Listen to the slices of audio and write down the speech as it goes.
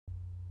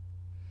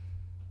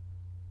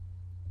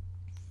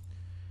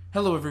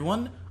Hello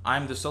everyone,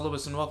 I'm the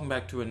Soloist and welcome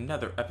back to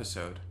another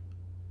episode.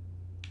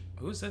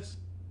 Who is this?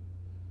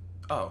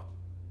 Oh,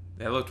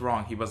 I looked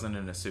wrong, he wasn't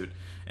in a suit.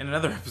 In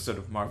another episode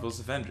of Marvel's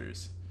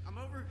Avengers. I'm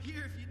over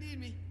here if you need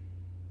me.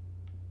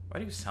 Why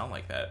do you sound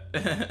like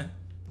that?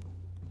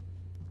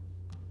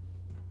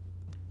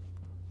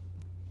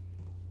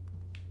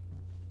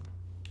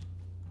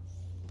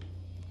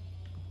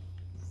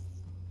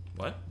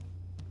 What?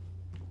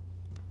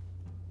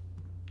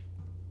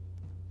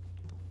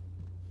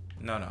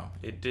 No,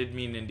 it did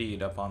mean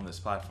indeed up on this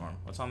platform.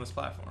 What's on this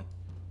platform?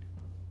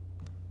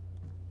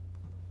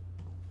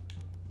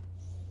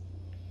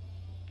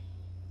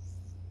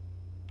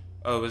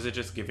 Oh, is it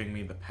just giving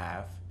me the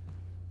path?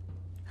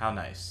 How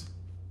nice.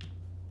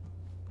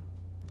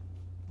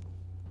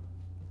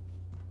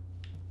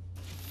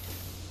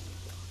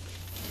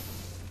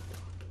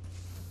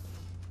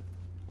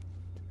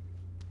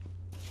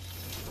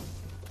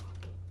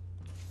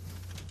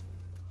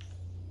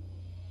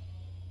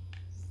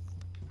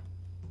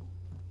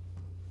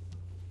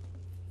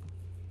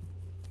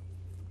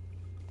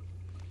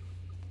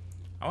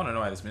 I want to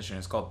know why this mission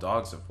is called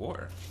Dogs of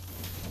War.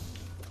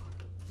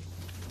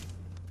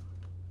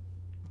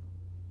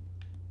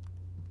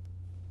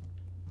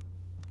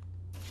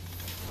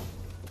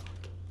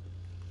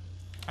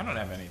 I don't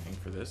have anything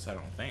for this, I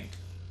don't think.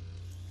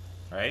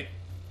 Right?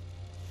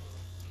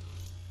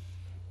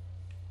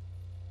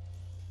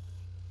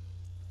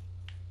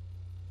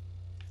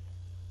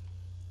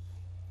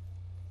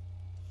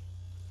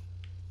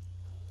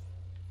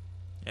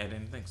 Yeah, I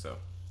didn't think so.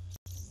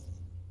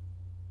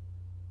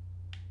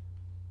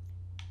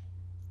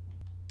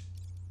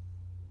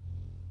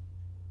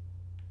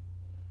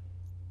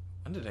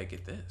 When did I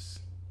get this?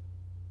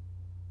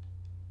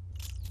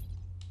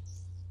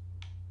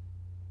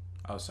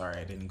 Oh, sorry,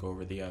 I didn't go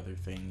over the other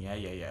thing.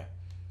 Yeah.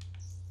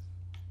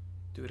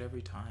 Do it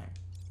every time.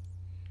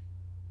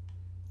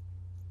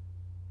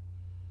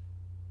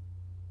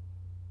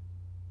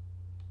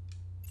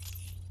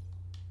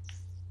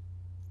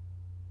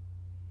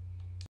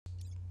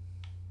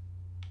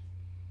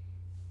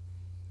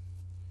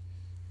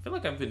 I feel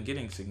like I've been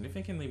getting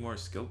significantly more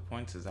skill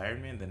points as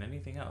Iron Man than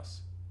anything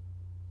else.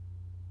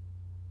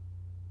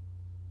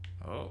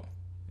 Oh,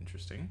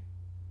 interesting.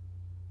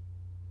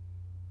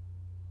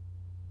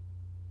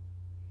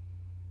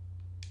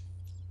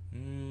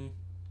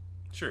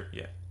 Sure,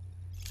 yeah.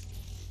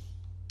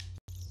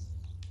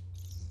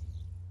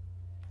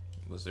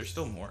 Was there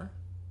still more?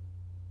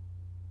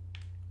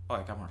 Oh,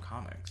 I got more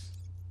comics.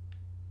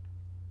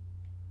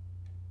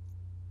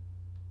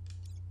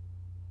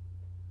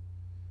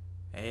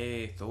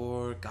 Hey,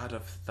 Thor, God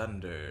of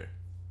Thunder.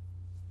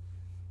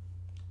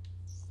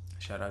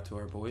 Shout out to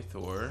our boy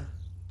Thor.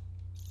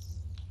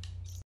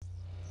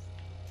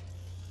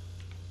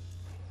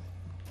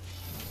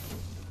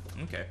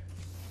 Okay.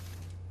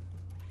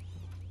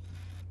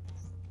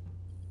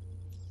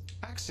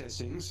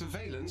 Accessing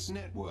surveillance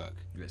network.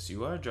 Yes,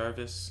 you are,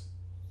 Jarvis.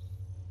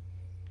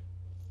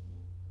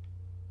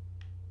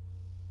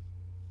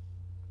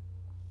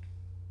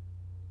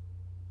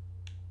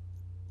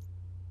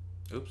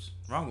 Oops,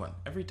 wrong one.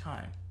 Every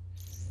time.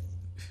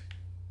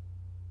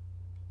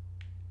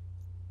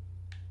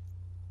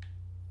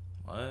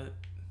 What?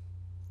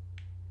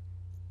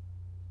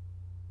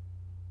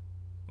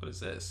 What is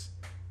this?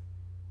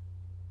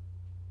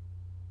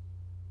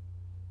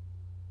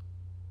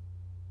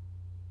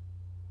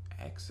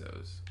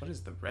 Exos. What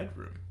is the Red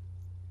Room?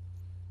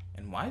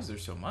 And why is there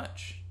so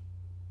much?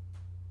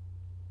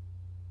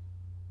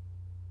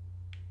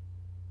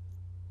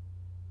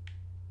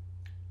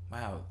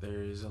 Wow,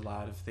 there's a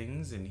lot of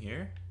things in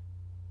here.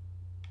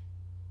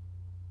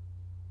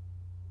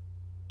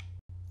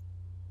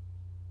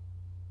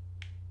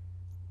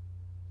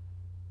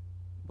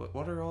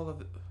 What are all of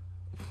the...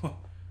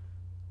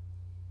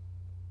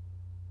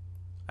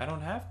 I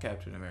don't have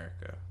Captain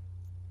America.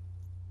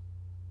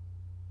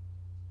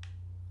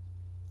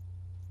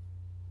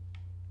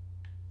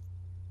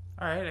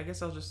 Alright, I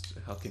guess I'll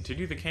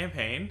continue the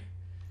campaign.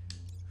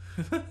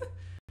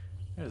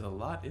 There's a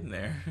lot in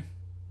there.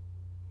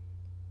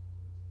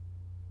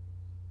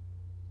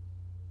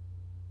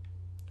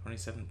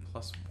 27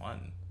 plus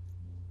 1.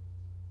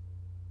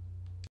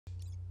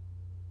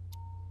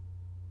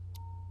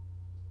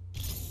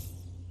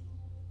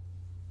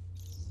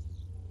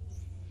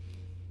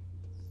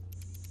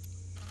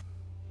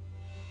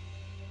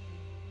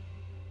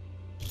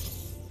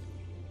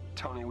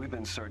 Tony, we've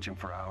been searching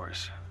for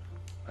hours,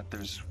 but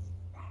there's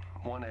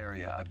one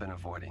area I've been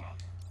avoiding.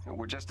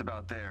 We're just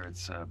about there.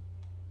 It's a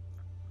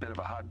bit of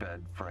a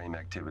hotbed for A.I.M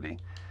activity.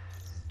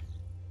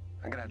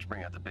 I'm gonna have to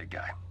bring out the big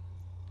guy.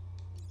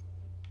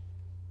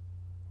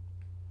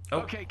 Oh,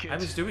 okay, kids. I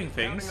was doing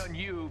things. Counting on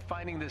you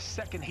finding this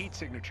second heat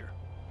signature.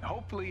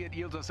 Hopefully it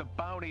yields us a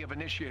bounty of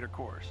initiator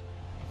cores.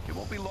 It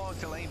won't be long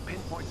till A.I.M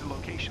pinpoints the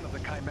location of the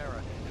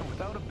Chimera, and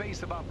without a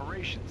base of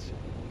operations,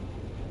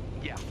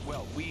 yeah,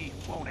 well, we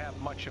won't have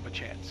much of a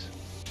chance.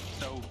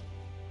 So,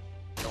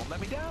 don't let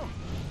me down.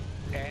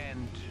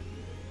 And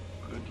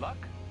good luck.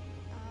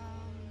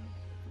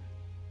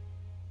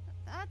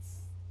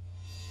 That's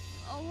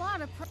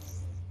not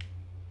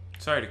a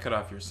Sorry to cut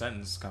off your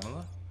sentence,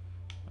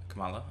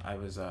 Kamala. I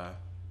was,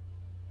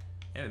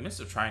 in the midst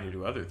of trying to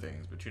do other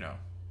things, but you know.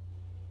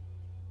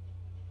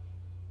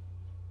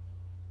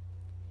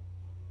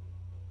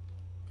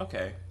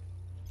 Okay.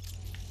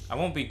 I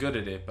won't be good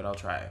at it, but I'll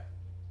try.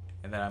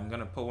 And then I'm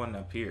gonna put one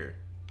up here.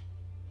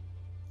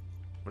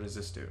 What does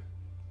this do?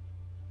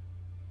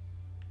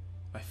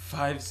 By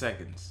 5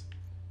 seconds.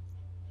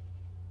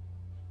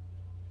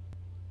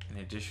 An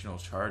additional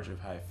charge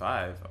of high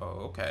five.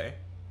 Oh, okay.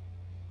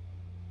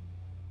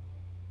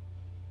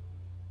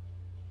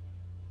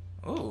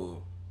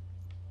 Ooh.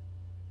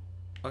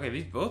 Okay,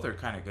 these both are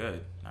kind of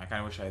good. I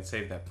kind of wish I had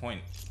saved that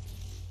point.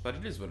 But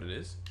it is what it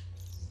is.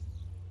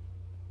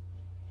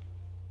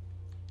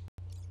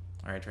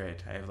 Alright,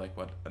 right. I have like,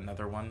 what,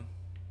 another one?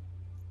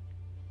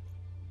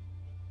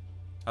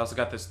 I also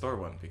got this Thor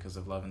one because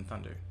of Love and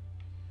Thunder.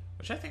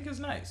 Which I think is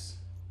nice.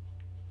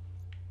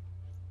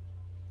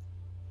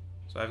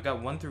 So I've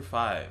got 1 through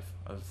 5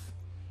 of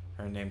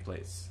her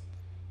nameplates.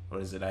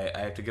 What is it? I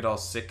have to get all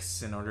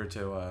 6 in order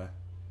to,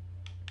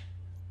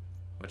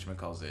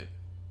 whatchamacallit.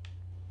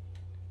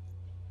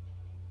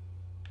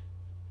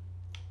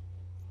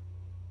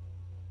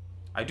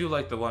 I do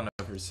like the one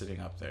of her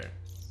sitting up there.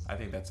 I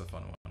think that's a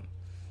fun one.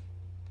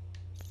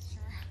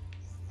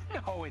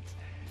 Sure. Oh,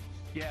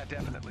 yeah,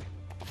 definitely.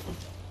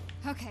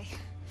 Okay.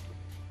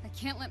 I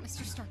can't let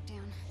Mr. Stark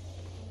down.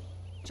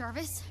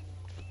 Jarvis,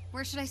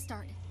 where should I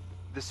start?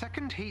 The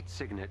second heat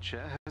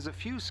signature has a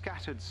few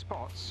scattered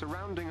spots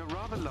surrounding a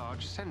rather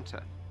large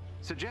center,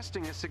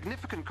 suggesting a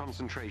significant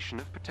concentration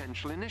of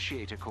potential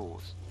initiator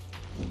cores.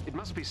 It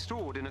must be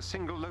stored in a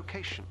single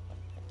location.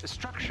 A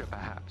structure,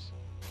 perhaps.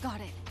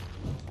 Got it.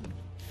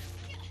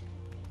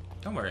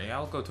 Don't worry,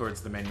 I'll go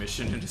towards the main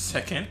mission in a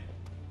second.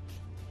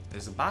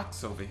 There's a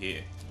box over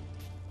here.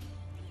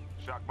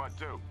 Shock Mud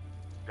 2.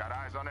 Got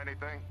eyes on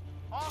anything?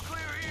 All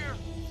clear here.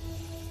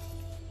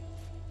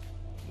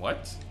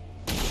 What?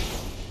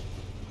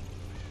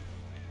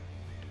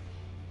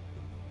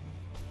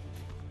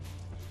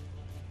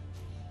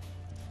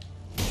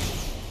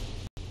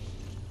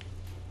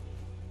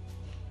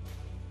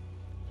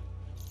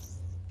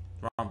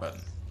 Wrong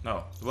button.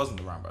 No, it wasn't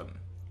the wrong button.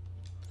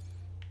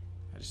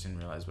 I just didn't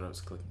realize what I was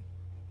clicking.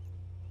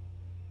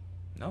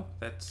 Nope,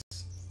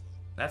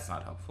 that's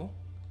not helpful.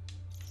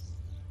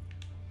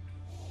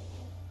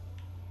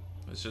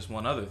 It's just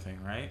one other thing,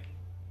 right?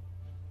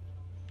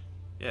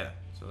 Yeah,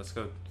 so let's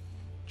go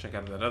check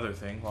out that other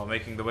thing while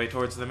making the way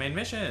towards the main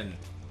mission.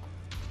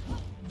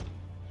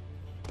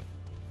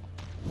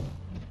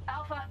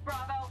 Alpha,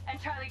 Bravo, and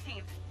Charlie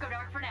teams, go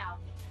dark for now.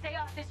 Stay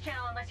off this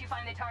channel unless you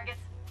find the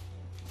targets.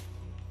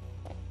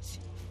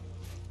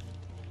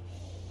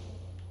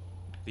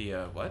 The,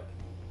 what?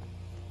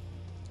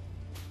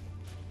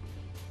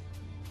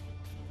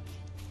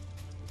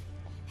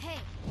 Hey,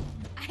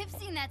 I've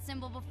seen that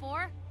symbol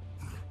before.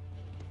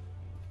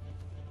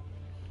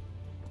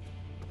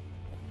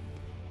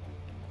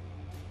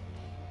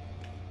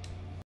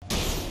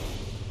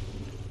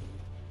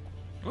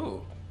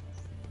 Ooh.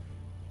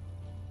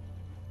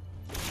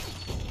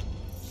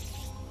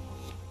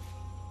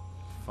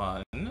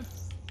 Fun.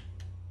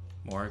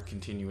 More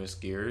continuous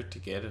gear to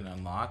get and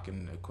unlock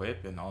and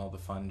equip and all the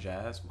fun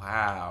jazz.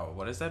 Wow,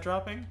 what is that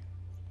dropping?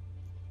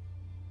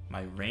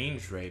 My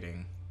range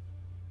rating.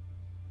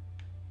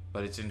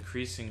 But it's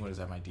increasing, what is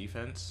that, my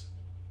defense?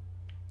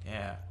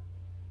 Yeah.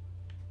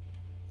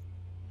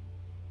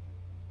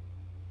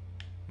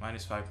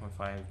 Minus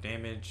 5.5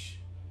 damage.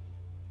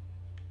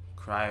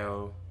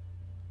 Cryo.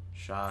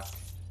 Shock.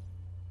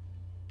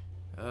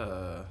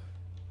 That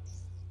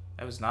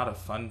was not a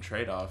fun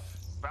trade-off.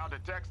 Found a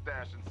tech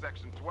stash in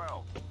section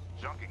 12.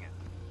 Junking it.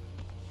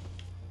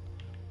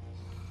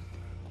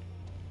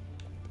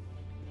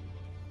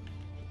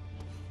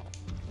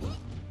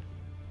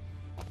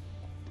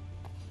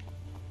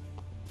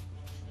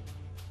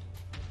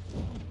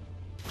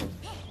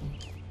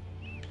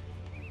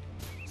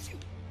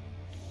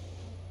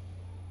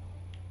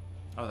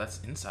 Oh,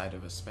 that's inside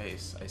of a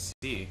space. I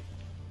see.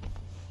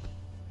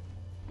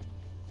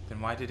 Then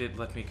why did it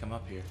let me come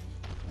up here?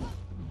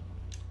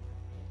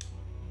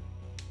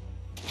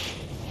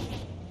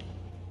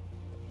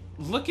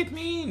 Look at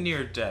me,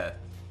 near death.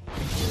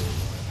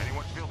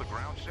 Anyone feel the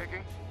ground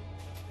shaking?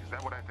 Is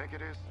that what I think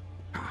it is?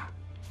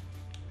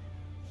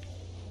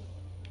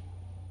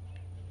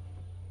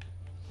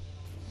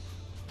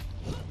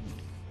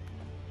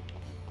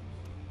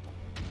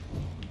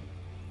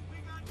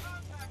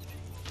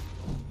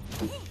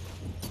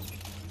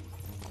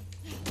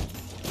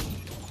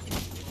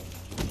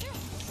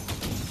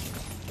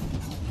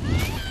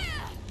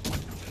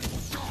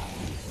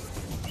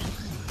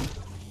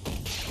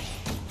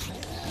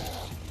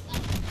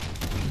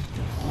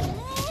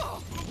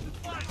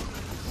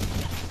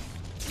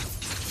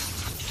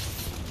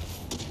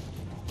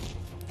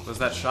 Was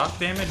that shock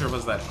damage or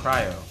was that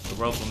cryo? The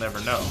world will never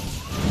know.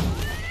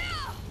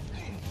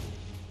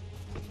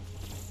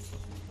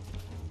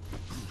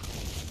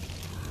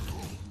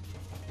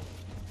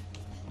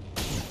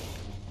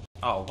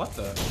 Oh, what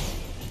the?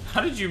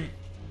 How did you...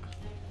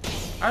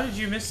 How did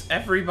you miss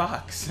every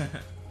box?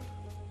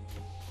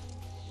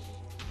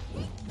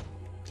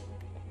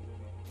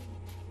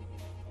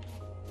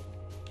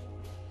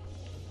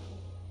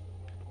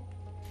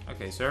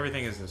 Okay, so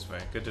everything is this way.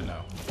 Good to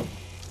know.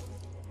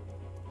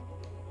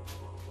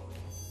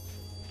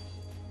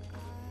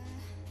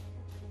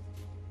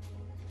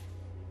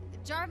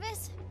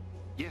 Jarvis?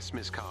 Yes,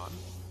 Miss Khan.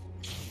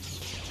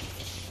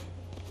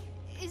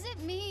 Is it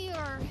me,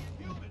 or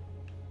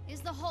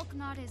is the Hulk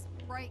not his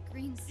bright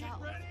green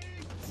self?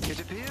 It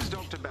appears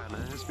Dr.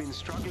 Banner has been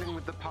struggling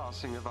with the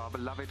passing of our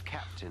beloved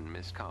captain,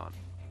 Miss Khan.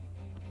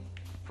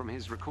 From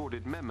his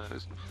recorded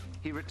memos,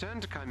 he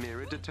returned to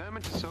Chimera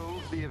determined to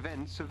solve the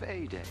events of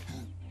A-Day,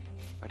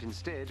 but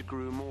instead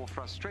grew more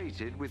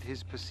frustrated with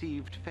his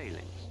perceived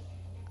failings.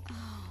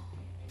 Oh,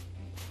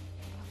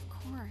 of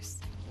course.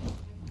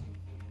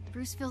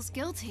 Bruce feels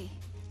guilty.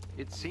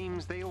 It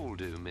seems they all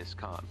do, Miss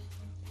Khan.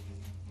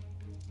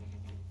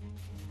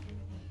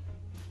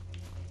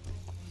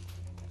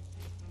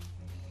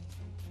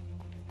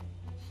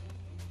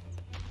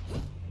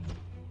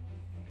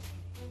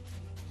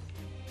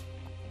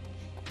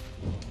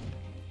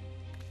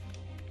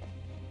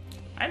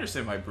 I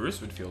understand why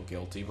Bruce would feel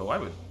guilty, but why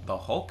would the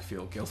Hulk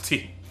feel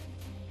guilty?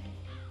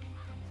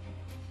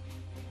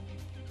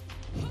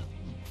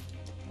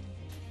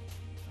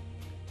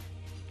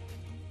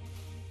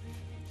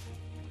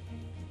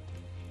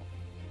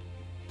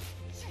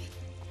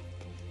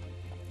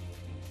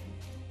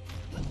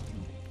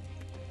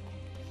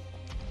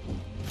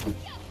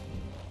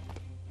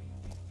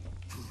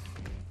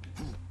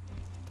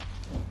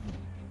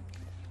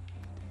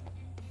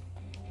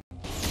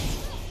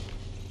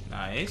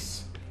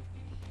 Nice.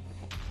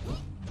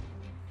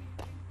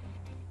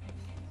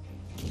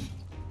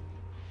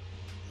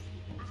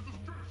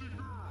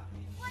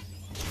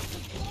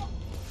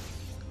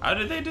 How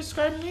did they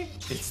describe me?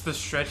 It's the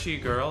stretchy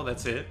girl,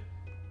 that's it.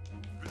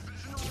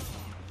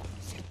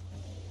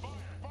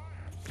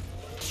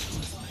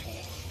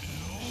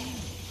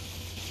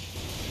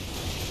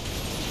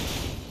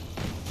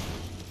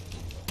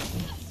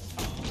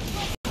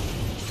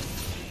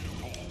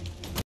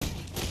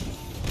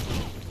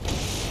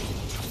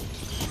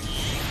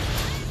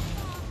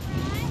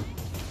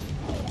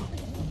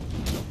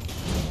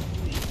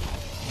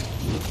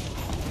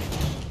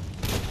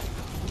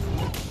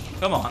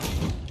 Come on.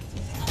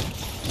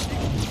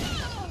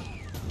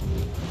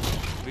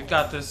 We've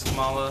got this,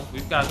 Kamala.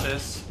 We've got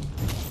this.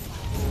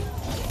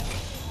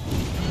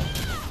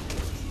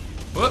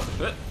 Whoop,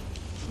 whoop.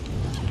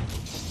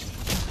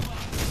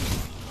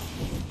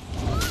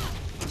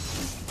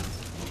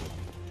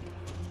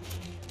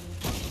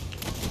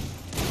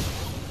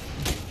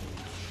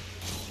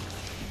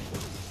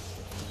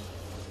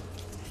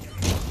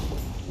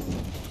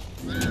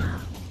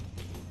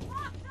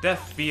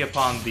 Death be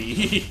upon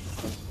thee.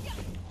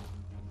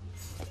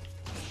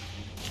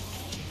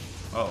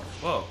 Oh,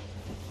 whoa.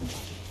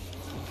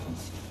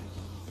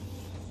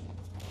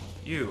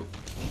 You.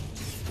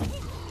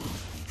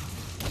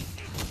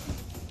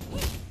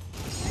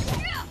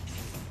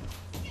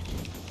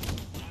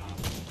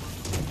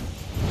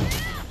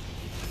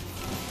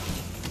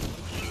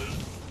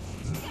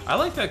 I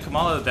like that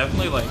Kamala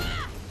definitely, like,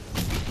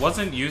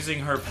 wasn't using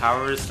her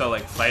powers to,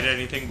 like, fight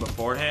anything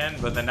beforehand,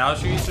 but then now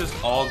she's just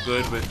all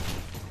good with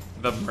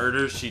the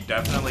murders she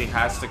definitely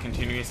has to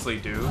continuously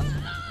do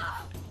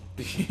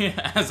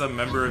as a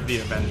member of the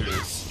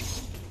Avengers.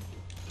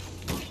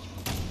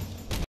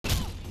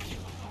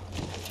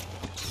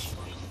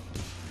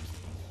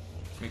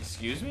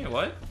 Excuse me?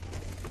 What?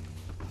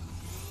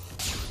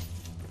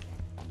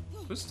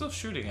 Who's still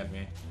shooting at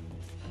me?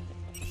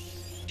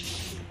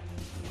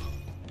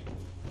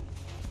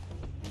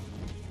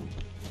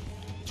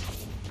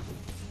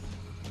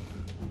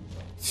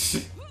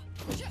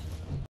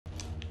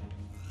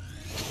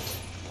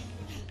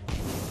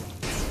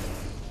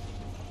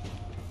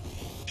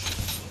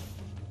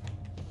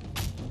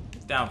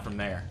 Get down from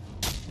there.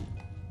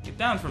 Get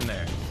down from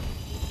there.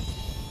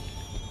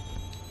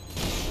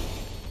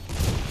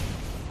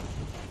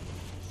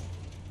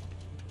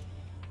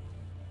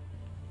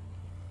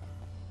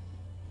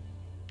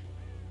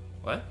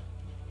 What?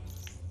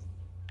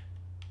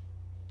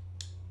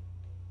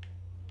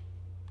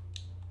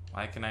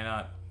 Why can I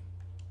not?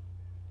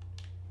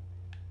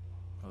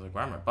 I was like,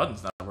 why are my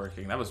buttons not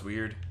working? That was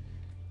weird.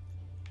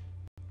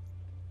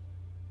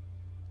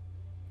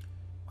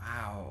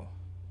 Wow.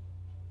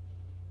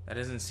 That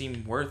doesn't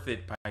seem worth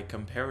it by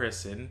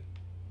comparison.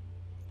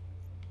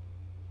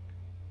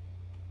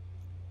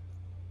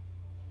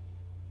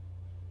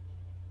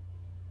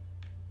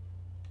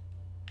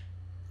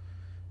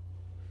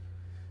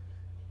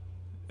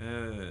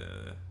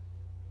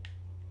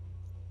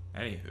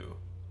 Anywho,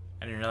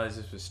 I didn't realize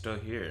this was still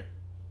here.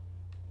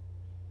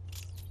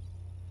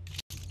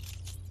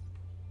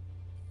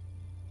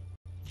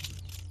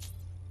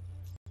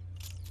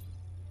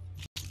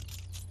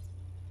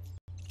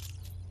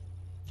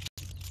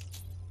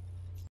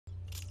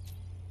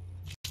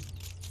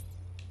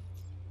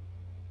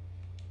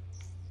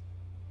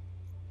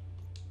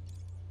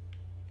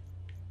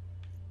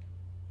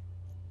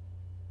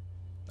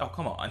 Oh,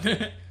 come on.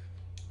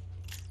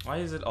 Why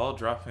is it all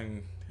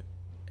dropping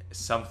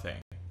something?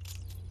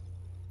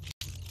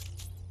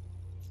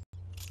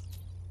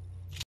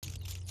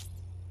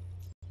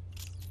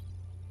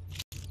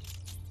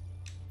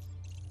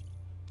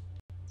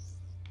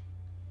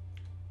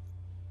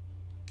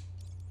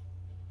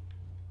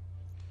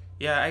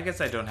 Yeah, I guess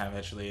I don't have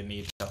actually a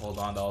need to hold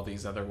on to all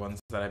these other ones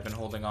that I've been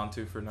holding on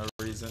to for no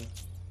reason.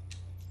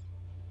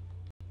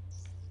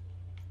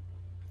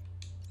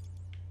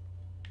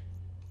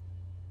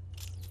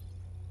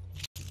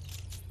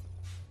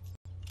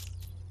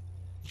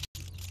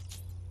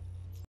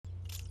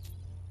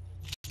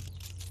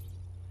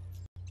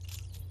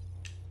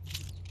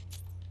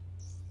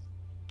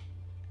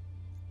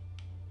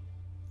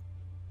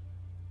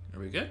 Are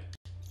we good?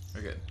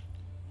 We're good.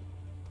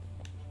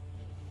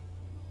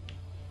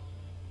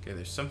 Okay,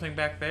 there's something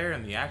back there,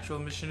 and the actual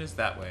mission is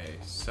that way,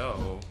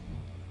 so...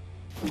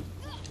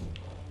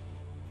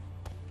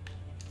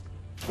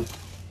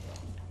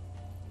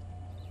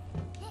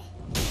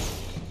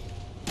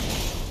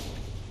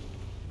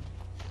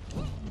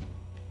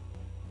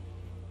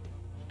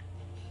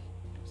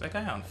 Is that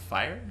guy on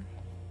fire?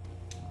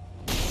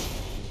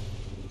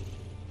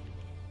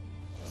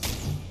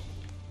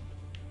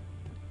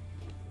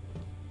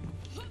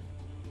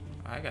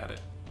 I got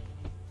it.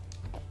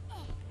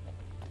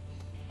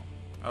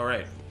 All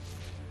right.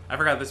 I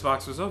forgot this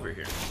box was over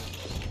here.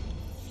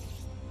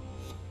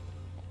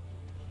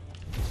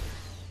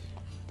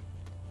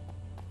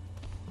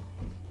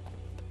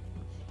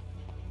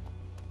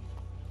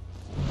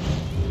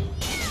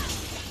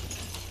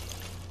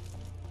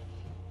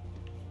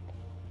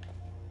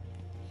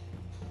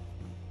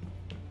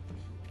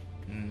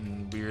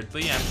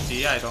 Weirdly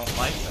empty. I don't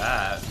like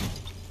that.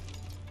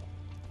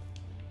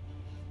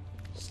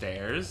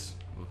 Stairs.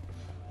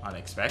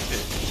 Unexpected.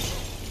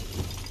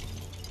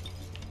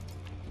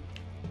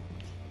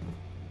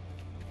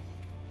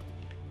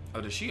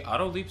 Oh, does she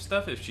auto-leap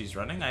stuff if she's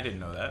running? I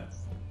didn't know that.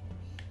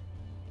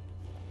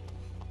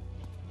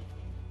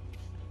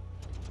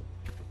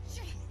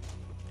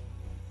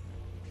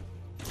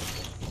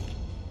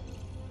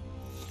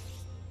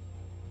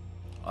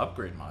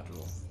 Upgrade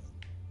module.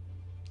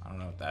 I don't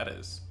know what that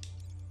is.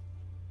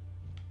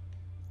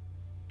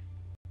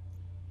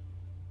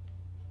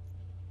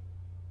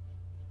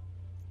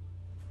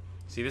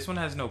 See, this one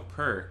has no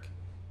perk,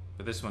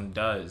 but this one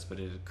does, but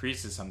it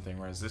increases something,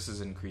 whereas this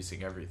is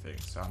increasing everything.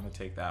 So I'm gonna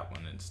take that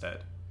one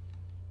instead.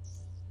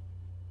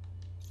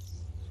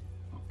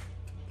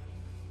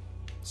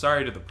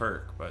 Sorry to the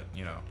perk, but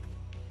you know.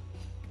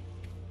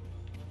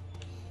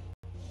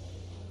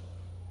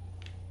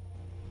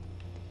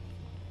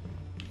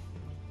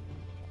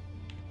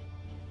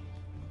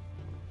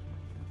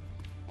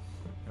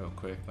 Real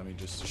quick, let me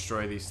just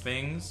destroy these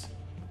things.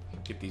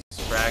 Get these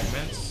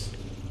fragments.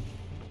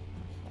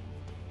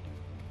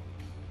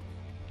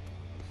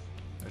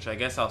 Which I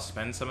guess I'll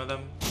spend some of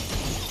them.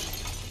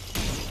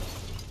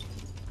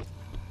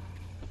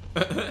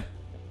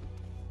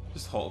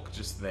 Just Hulk,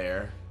 just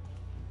there.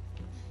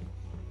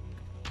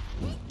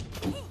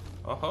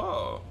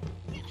 Oh-ho!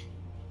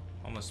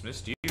 Almost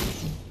missed you.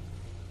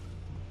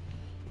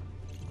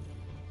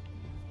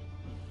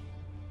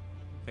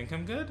 Think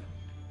I'm good?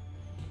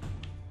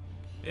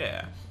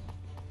 Yeah.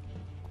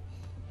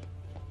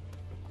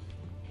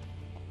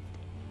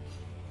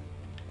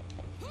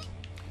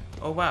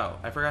 Oh wow,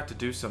 I forgot to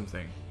do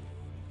something.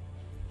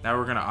 Now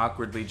we're gonna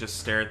awkwardly just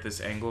stare at this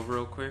angle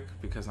real quick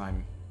because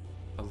I'm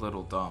a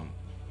little dumb.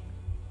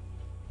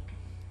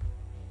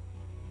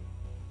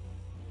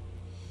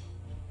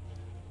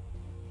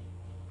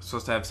 I'm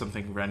supposed to have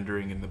something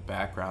rendering in the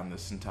background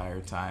this entire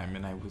time,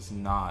 and I was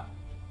not.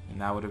 And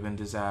that would have been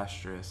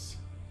disastrous.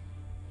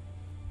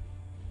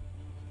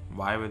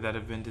 Why would that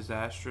have been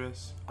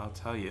disastrous? I'll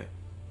tell you.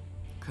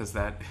 Because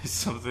that is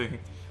something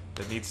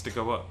that needs to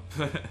go up.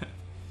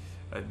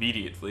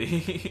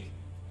 Immediately.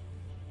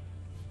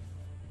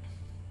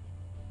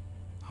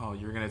 Oh,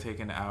 you're gonna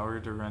take an hour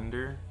to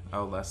render?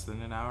 Oh, less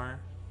than an hour?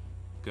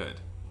 Good.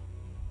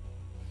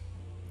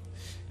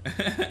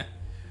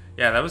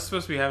 Yeah, that was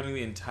supposed to be happening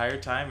the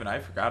entire time and I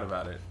forgot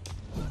about it.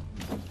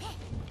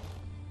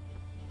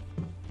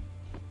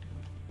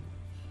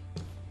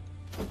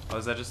 Oh,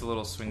 is that just a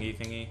little swingy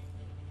thingy?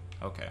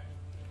 Okay.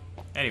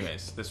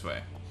 Anyways, this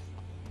way.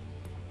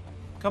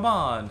 Come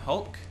on,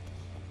 Hulk.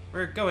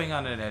 We're going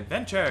on an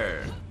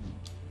adventure.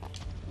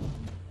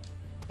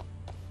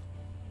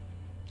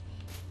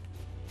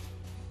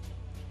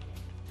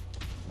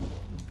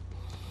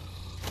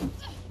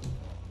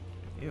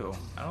 Ew,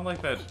 I don't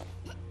like that.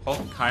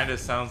 Hulk kind of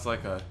sounds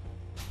like a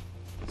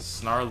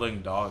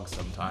snarling dog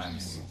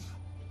sometimes.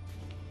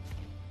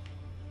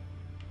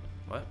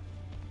 What?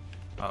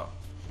 Oh.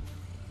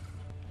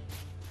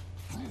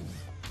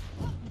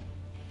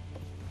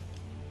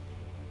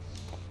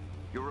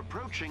 You're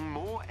approaching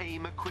more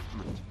A.I.M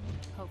equipment.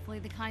 Hopefully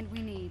the kind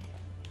we need.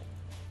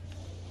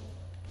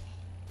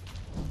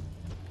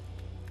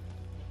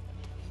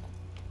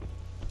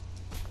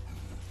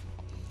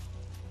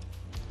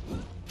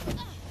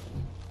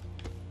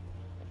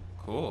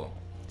 Cool.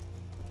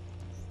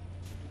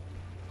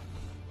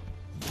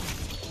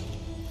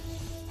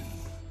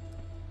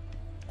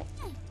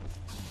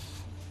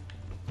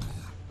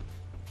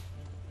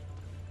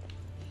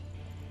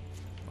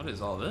 What is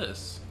all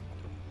this?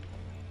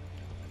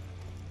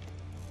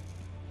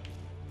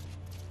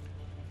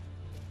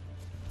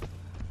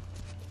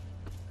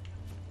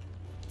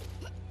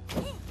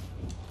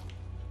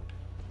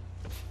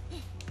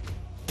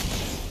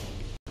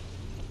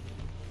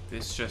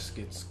 This just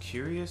gets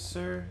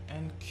curiouser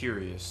and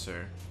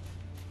curiouser.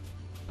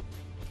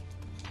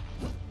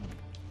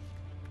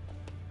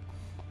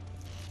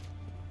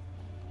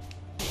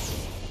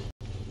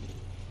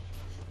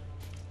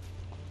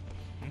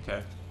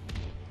 Okay.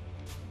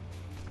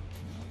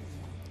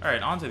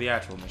 Alright, on to the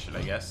actual mission,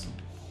 I guess.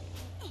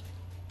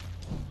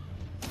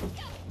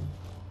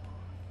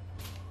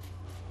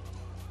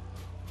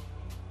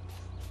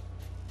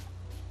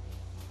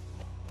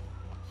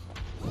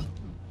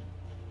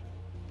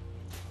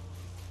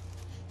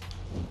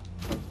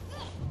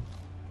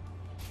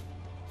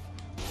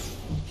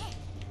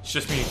 It's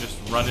just me just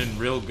running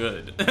real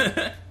good.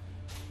 They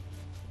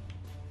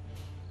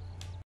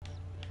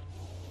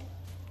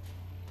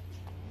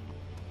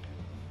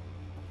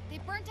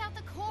burnt out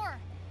the core.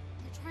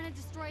 They're trying to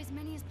destroy as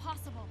many as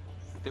possible.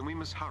 Then we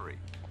must hurry.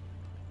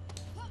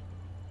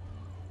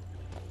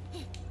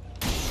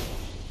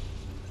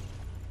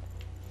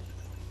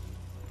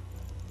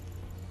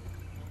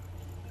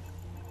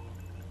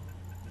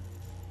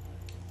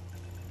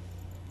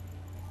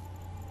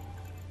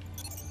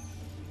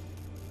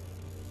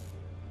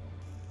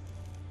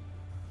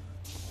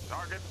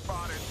 Target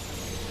spotted.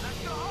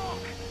 That's the Hulk!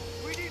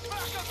 We need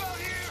backup out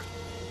here!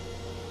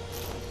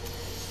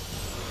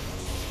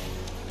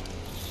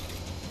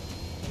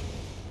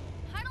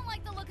 I don't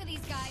like the look of these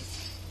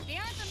guys. They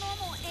aren't the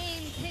normal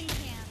A.I.M tin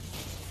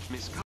cans.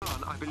 Miss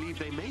Khan, I believe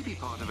they may be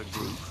part of a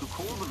group who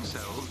call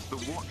themselves the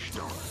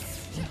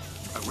Watchdogs,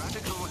 a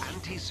radical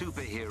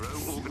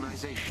anti-superhero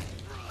organization.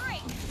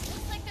 Great.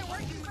 Looks like they're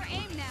working for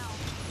A.I.M now.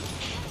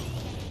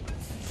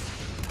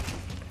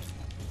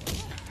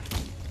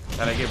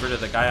 Gotta get rid of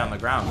the guy on the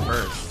ground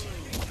first.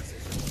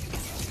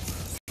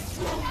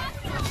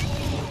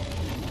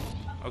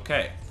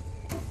 Okay.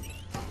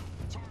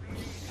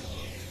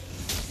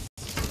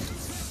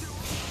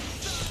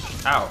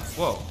 Ow.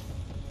 Whoa.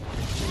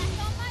 Back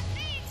on my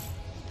feet.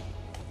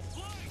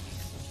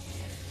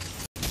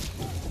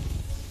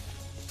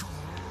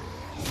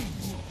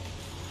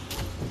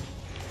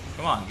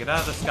 Come on, get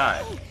out of the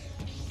sky.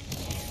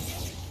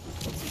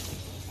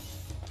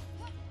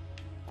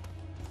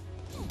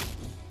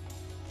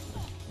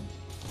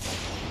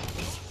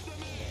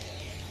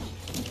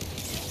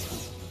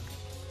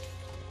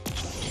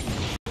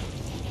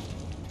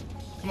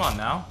 Come on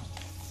now.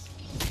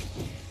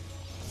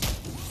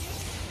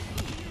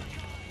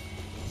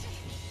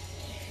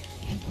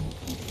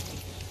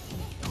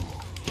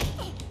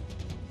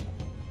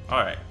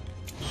 Alright.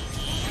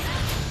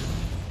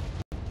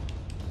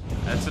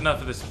 That's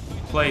enough of this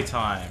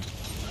playtime.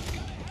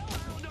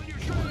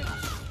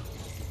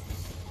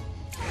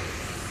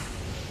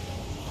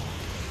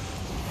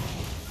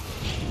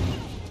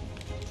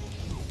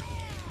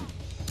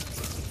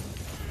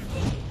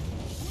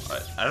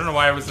 I don't know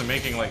why I wasn't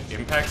making like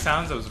impact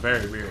sounds. That was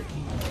very weird.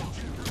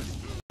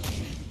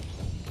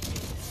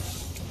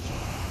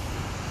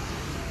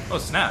 Oh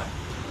snap.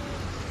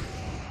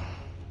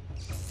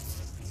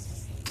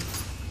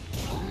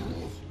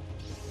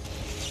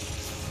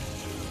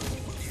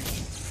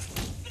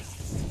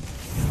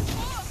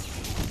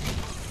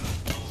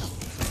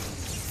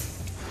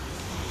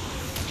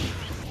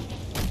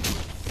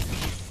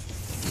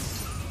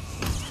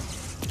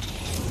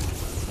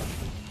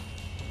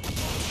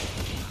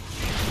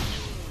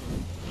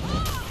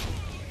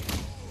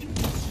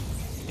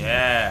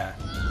 Yeah.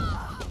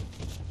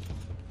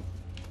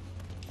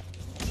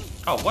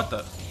 Oh, what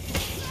the?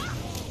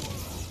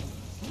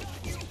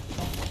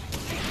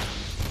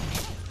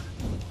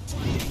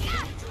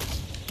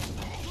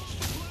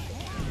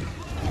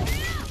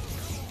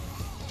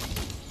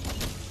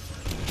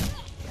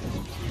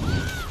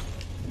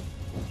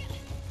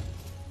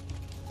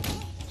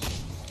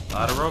 A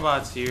lot of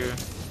robots here.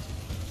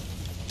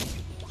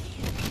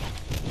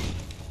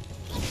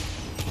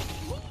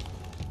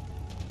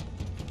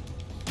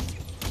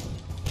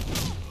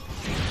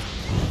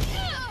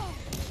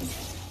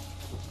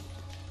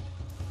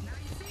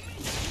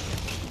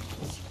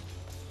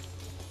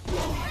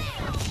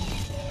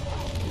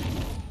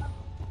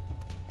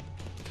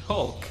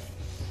 Hulk.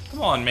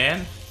 Come on,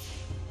 man.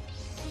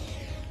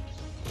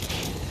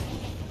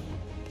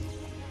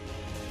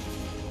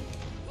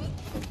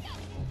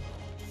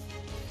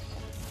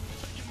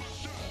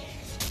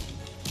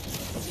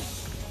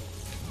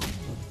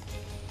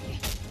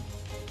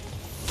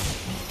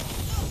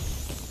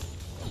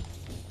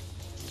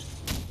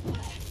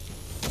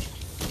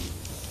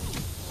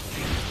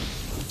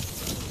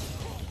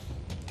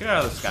 Get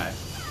out of the sky.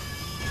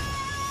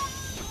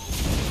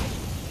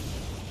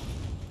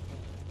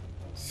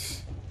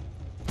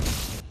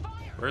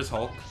 Where's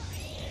Hulk?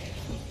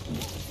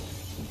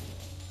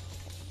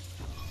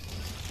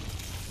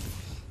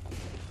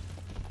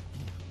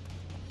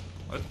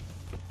 What?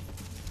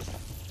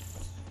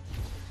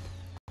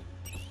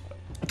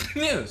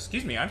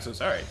 Excuse me, I'm so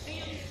sorry.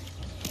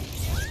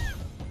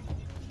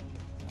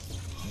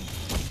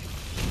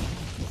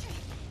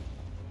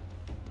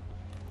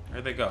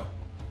 Where'd they go?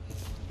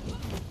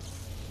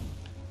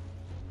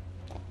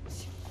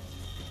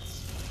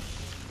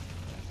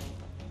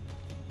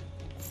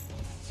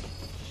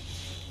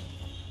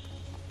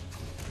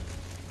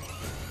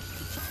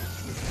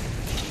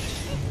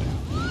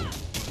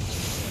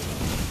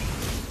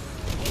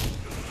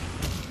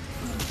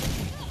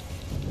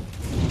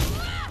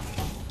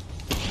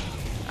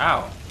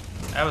 Ow.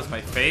 That was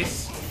my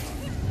face.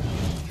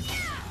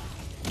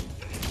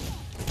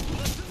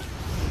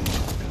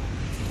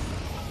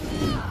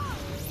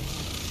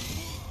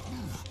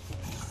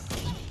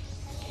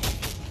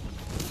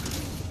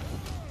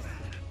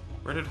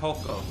 Where did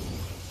Hulk go?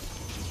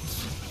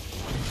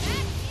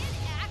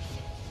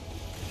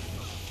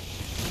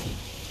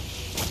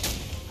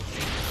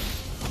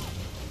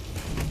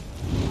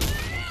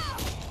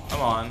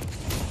 Come on.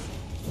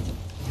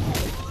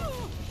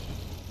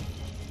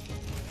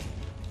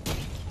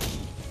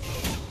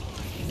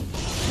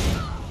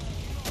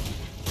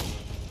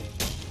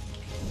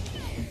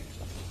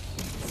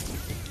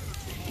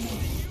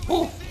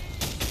 Ooh.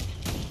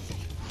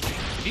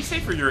 Did he say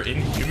for your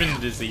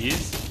inhuman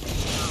disease?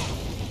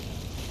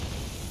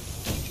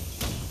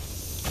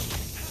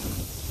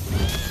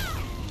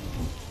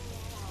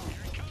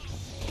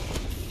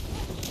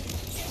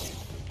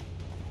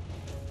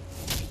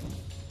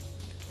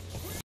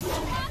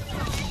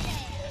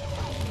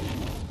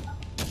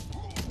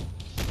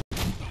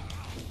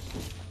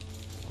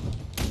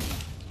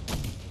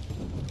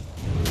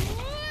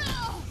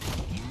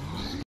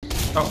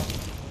 Oh,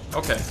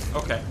 okay,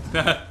 okay.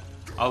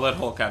 I'll let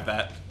Hulk have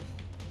that.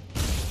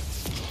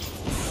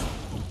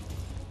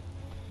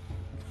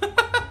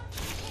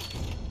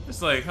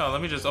 It's like, oh,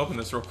 let me just open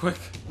this real quick.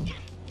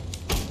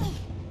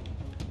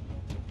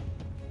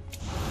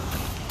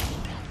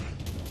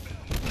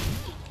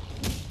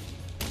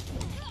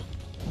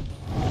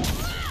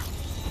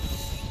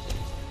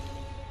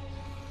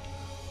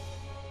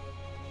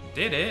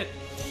 Did it?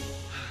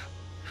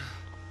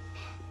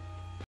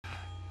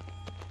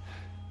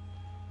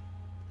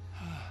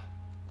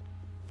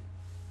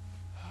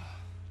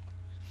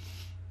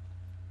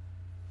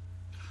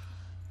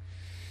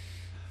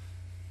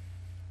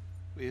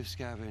 We have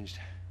scavenged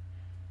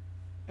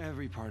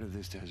every part of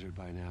this desert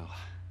by now.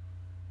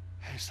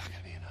 And it's not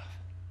gonna be enough.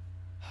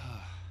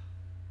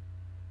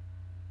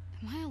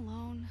 Am I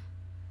alone?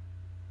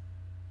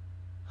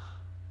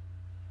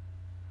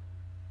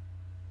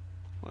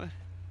 What?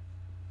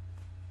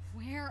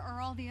 Where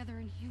are all the other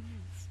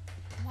Inhumans?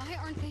 Why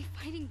aren't they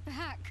fighting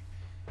back?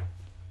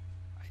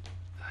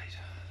 I've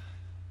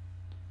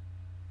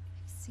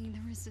seen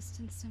the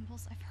resistance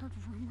symbols. I've heard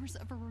rumors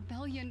of a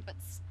rebellion, but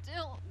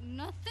still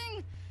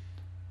nothing.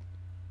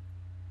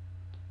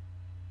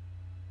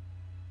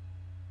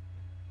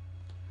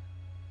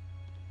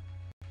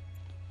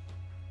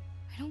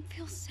 I don't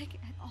feel sick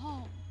at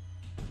all.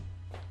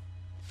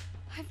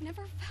 I've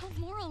never felt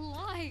more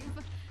alive.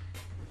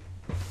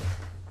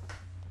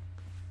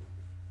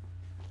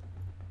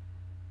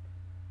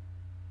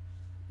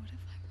 What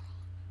if I'm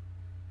wrong?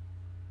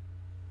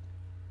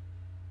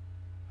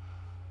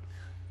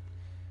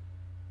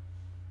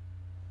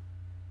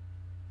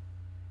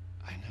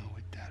 I know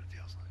what Dad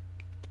feels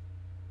like.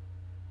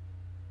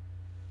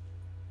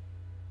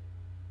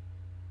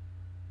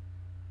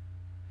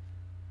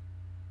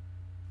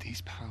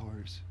 These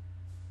powers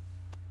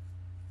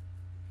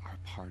are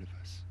part of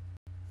us.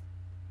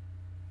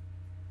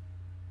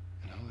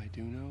 And all I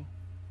do know,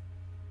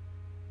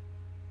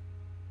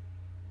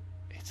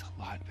 it's a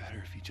lot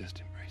better if you just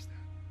embrace that.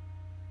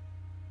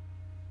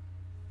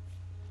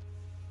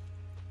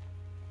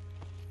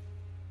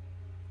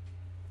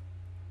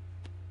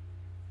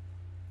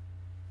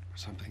 Or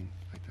something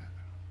like that.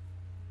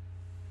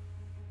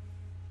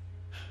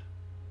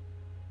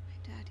 My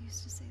dad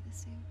used to say the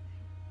same thing.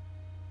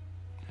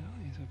 No,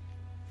 he's a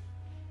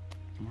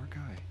smart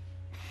guy.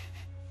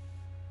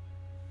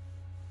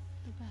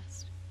 The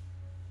best.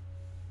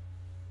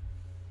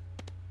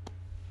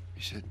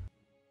 You should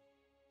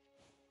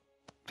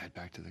head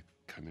back to the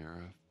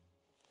Chimera.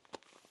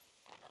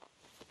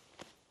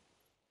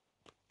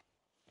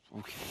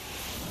 Okay.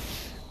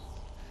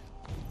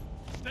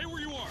 Stay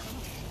where you are.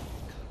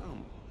 Come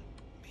on,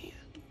 man.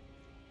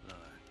 A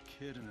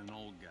kid and an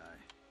old guy.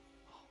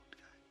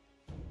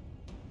 All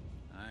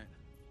right.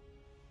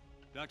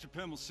 Dr.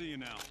 Pym will see you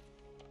now.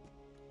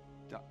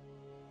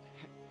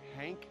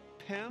 Hank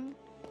Pym?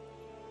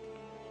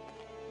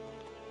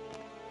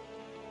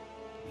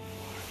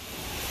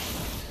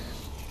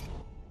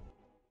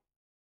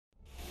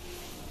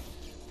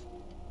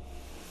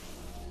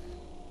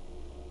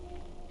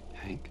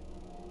 Hank?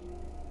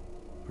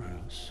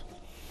 Bruce,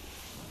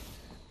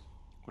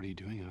 What are you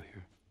doing out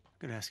here? I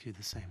could ask you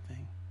the same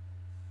thing.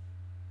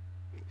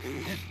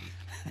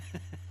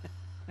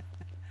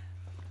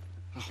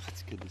 Oh,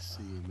 it's good to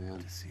see you, man.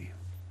 Good to see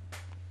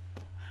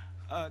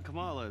you.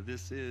 Kamala,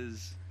 this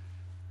is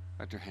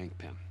Dr. Hank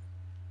Pym.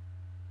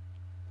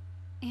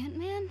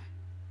 Ant-Man?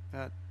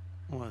 That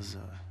was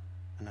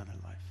another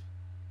life.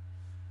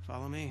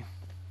 Follow me.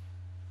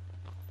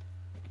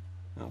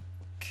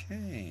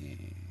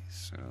 Okay,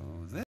 so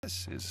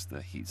this is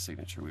the heat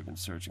signature we've been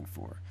searching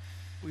for.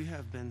 We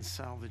have been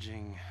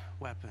salvaging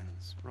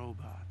weapons,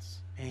 robots,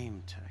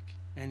 A.I.M tech,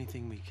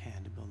 anything we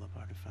can to build up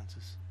our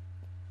defenses.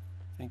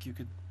 Think you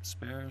could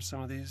spare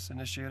some of these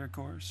initiator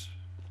cores?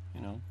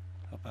 You know,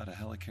 help out a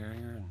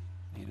helicarrier in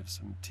need of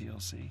some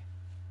TLC?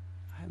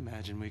 I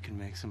imagine we can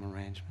make some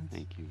arrangements.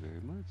 Thank you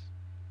very much.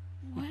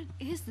 What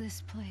is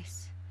this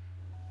place?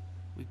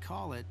 We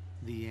call it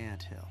the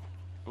Ant-Hill.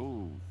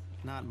 Oh.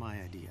 Not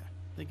my idea.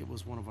 I think it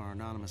was one of our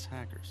anonymous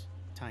hackers,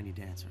 Tiny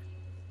Dancer.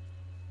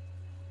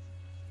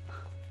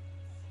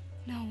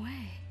 No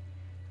way.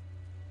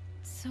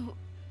 So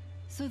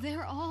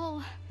they're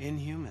all...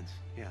 Inhumans,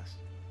 yes.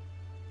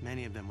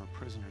 Many of them were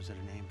prisoners at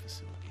an A.I.M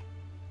facility.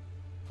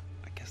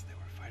 I guess they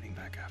were fighting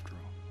back after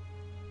all.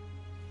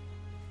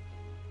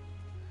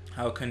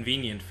 How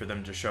convenient for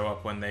them to show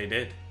up when they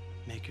did.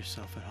 Make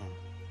yourself at home.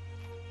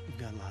 We've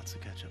got lots to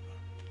catch up on.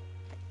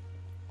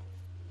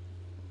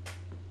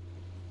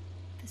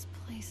 This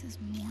place is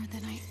more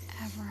than I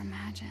ever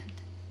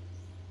imagined.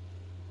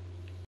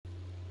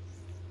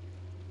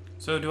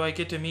 So do I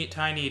get to meet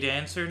Tiny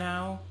Dancer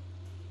now?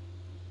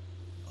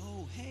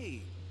 Oh,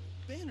 hey.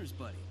 Banner's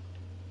buddy.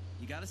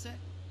 You got a sec?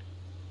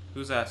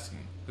 Who's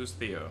asking? Who's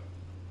Theo?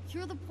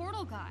 You're the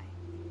portal guy.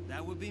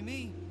 That would be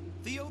me.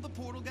 Theo, the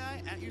portal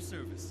guy, at your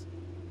service.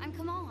 I'm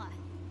Kamala.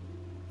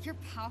 Your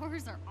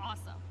powers are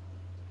awesome.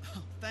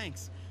 Oh,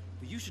 thanks.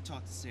 But you should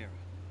talk to Sarah.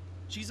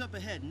 She's up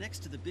ahead next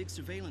to the big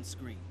surveillance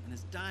screen and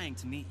is dying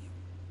to meet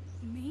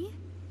you. Me?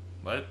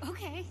 What?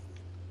 Okay.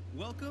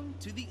 Welcome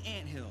to the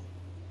Ant-Hill,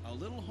 a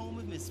little home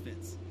of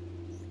misfits.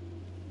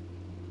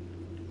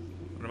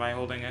 What am I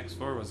holding X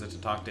for? Was it to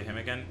talk to him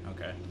again?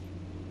 Okay.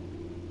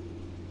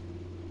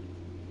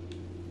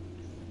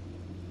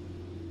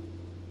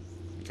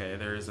 Okay,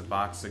 there is a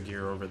box of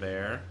gear over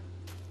there.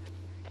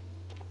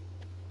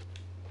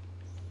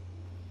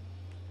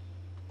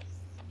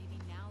 Maybe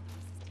now the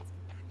resistance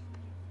can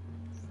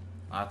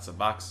act. Lots of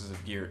boxes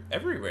of gear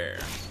everywhere.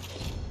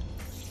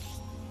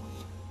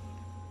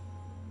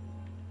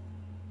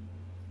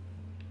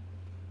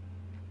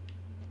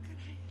 Could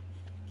I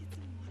get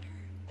some water?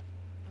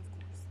 Of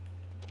course.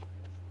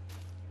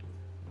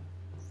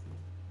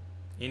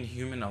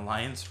 Inhuman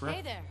Alliance rep?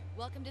 Hey there,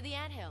 welcome to the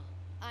Ant-Hill.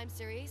 I'm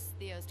Cerise,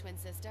 Theo's twin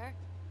sister.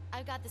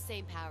 I've got the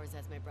same powers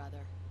as my brother.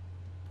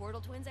 Portal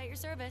twins at your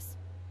service.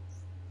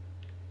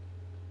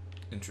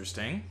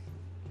 Interesting.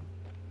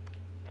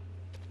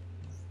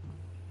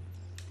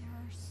 There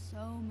are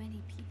so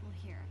many people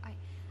here.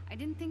 I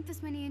didn't think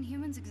this many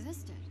Inhumans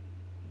existed.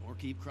 More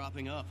keep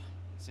cropping up.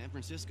 San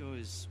Francisco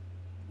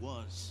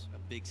was a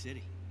big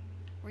city.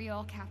 Were you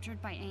all captured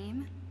by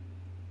A.I.M?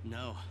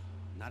 No,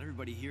 not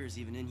everybody here is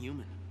even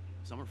inhuman.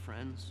 Some are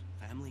friends,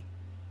 family.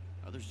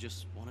 Others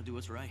just want to do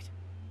what's right.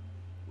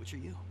 Which are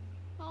you?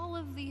 All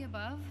of the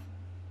above.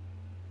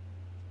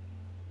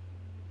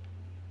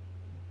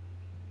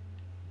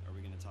 Are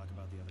we going to talk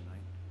about the other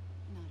night?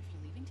 Not if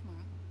you're leaving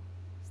tomorrow.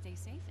 Stay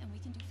safe and we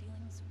can do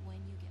feelings when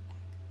you get back.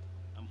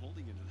 I'm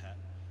holding you to that.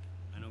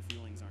 I know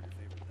feelings aren't your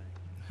favorite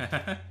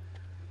thing.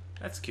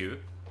 That's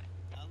cute.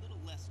 A little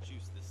less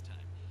juice this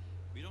time.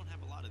 We don't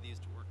have a lot of these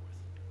to work with.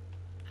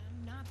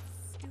 I'm not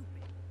stupid.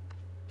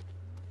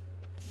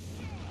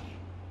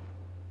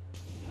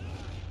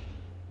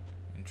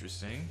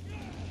 Interesting.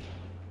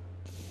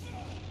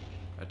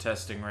 A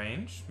testing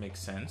range. Makes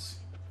sense.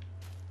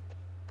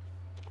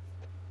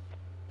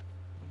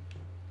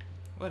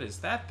 What is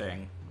that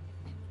thing?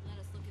 It wouldn't let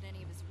us look at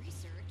any of his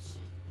research.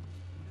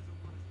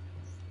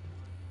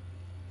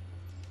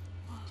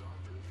 Whoa.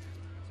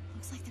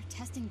 Looks like they're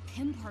testing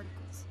PIM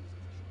particles.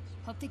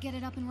 Hope they get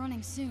it up and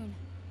running soon.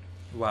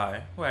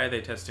 Why? Why are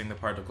they testing the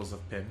particles of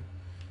PIM?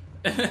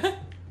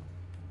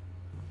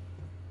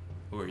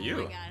 Who are you?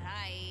 Oh my god,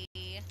 hi.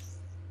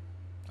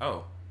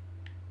 Oh.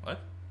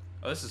 What?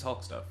 Oh, this is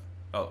Hulk stuff.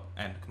 Oh,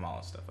 and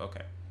Kamala stuff.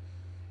 Okay.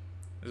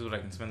 This is what I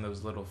can spend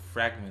those little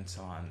fragments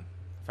on.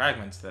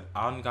 Fragments that,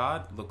 on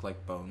God, look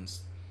like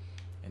bones.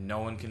 And no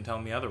one can tell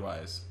me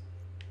otherwise.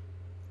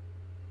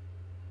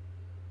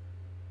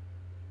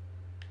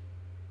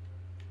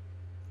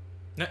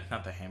 No,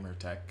 not the hammer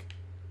tech.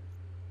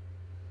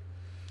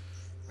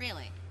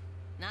 Really?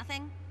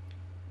 Nothing?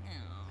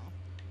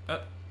 No.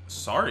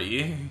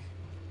 Sorry.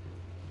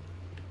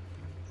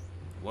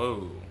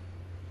 Whoa.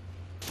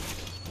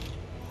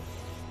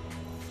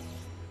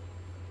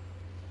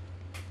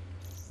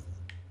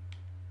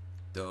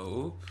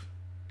 Dope.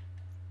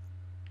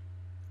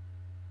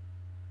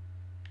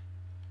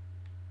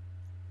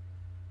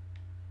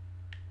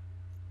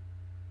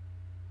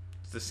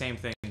 It's the same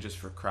thing just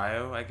for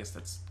cryo. I guess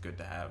that's good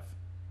to have.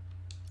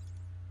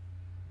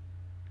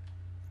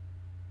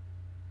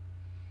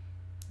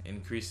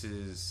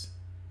 Increases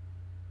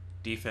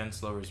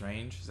defense, lowers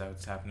range. Is that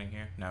what's happening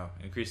here? No.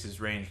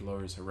 Increases range,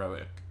 lowers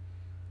heroic.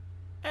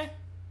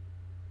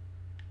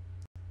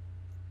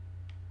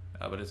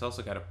 But it's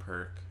also got a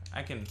perk.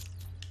 I can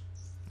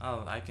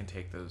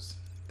take those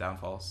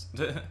downfalls.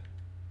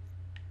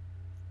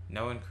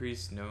 No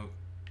increase, no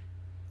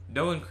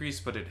increase,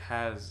 but it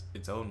has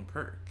its own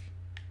perk.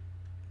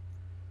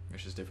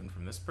 which is different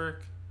from this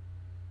perk.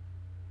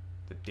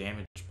 The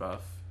damage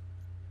buff.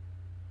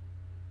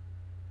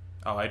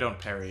 Oh, I don't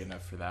parry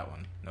enough for that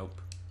one.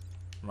 Nope.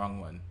 Wrong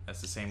one.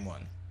 That's the same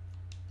one.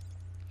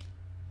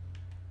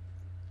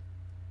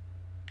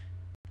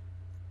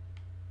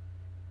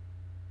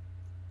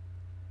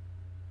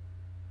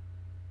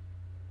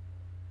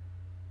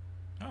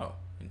 Oh,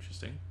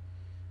 interesting.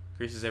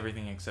 Increases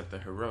everything except the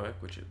heroic,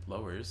 which it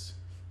lowers.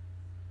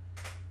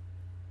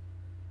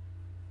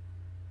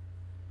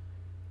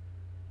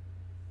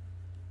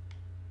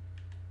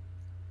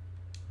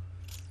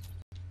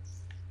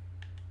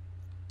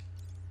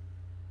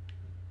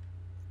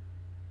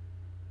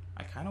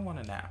 I kind of want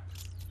a nap.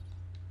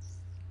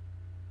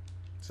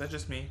 Is that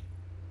just me?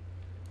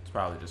 It's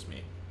probably just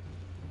me.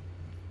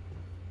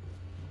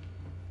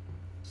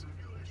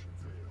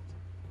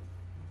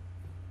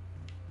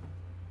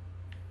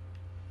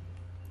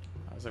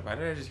 I was like, why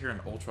did I just hear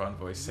an Ultron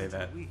voice say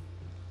that? We.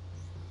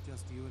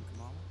 Just you and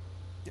Kamala?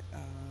 Yeah,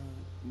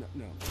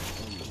 no.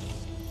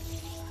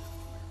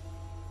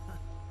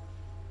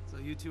 So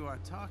you two are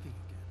talking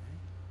again, eh?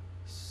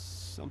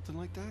 Something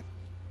like that?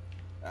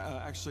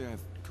 Actually, I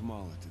have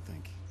Kamala to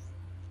thank.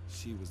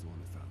 She was the one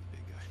that found the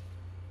big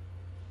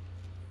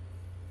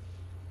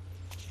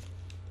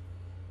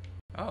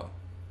guy. Oh.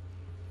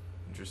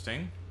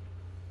 Interesting.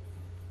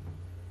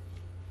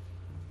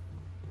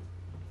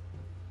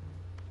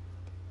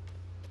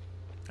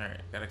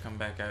 Alright, gotta come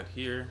back out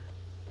here.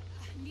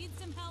 Need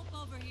some help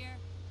over here.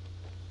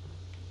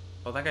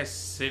 Oh, that guy's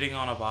sitting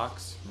on a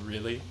box?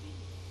 Really?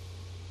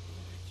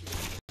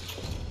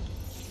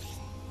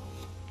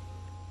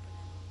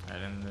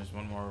 Alright, and there's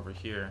one more over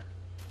here.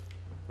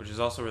 Which is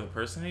also where the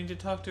person I need to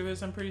talk to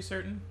is, I'm pretty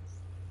certain.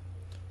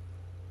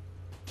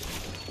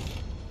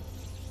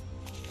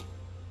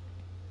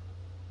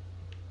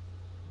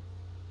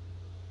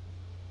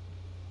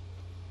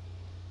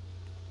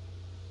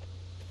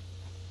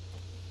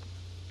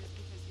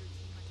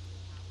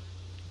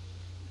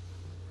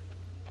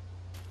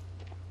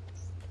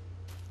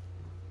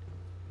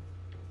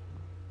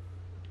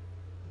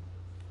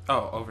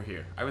 Oh, over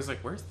here. I was like,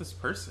 where's this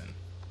person?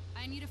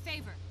 I need a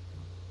favor.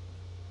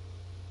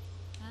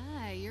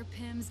 Ah, you're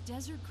Pim's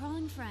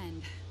desert-crawling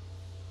friend.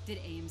 Did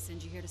A.I.M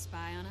send you here to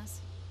spy on us?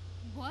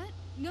 What?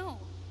 No.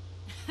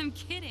 I'm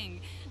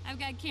kidding. I've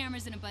got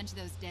cameras in a bunch of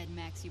those dead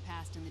mechs you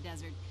passed in the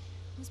desert.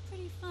 It was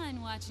pretty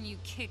fun watching you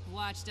kick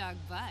watchdog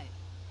butt.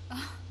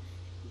 Oh,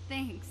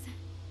 thanks.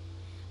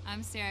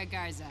 I'm Sarah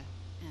Garza,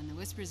 and the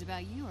whispers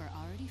about you are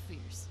already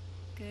fierce.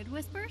 Good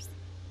whispers?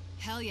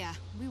 Hell yeah,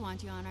 we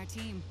want you on our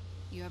team.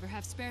 You ever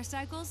have spare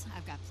cycles?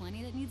 I've got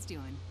plenty that needs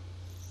doing.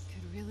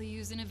 Could really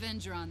use an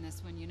Avenger on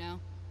this one, you know?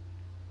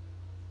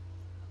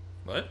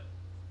 What?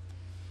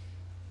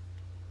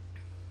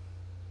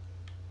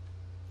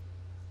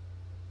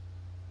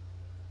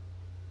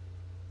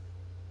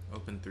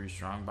 Open 3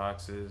 strong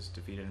boxes,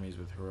 defeat enemies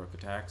with heroic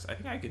attacks. I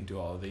think I can do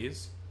all of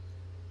these.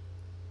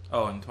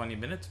 Oh, in 20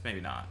 minutes?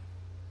 Maybe not.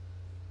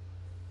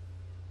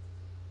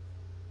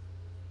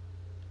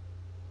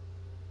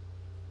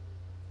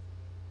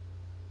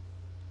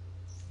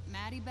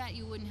 Maddie bet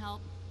you wouldn't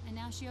help, and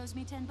now she owes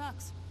me $10.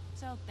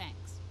 So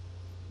thanks.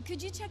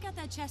 Could you check out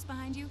that chest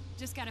behind you?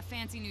 Just got a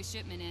fancy new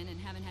shipment in and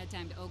haven't had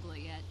time to ogle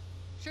it yet.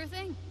 Sure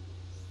thing.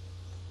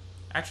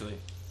 Actually,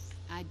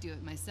 I'd do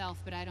it myself,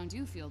 but I don't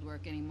do field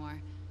work anymore.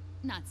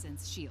 Not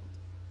since S.H.I.E.L.D.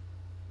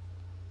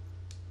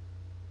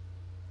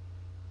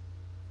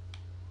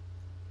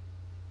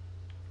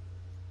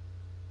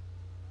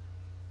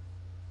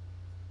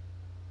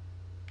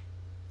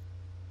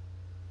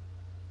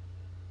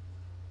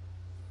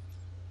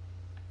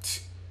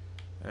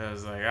 I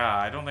was like,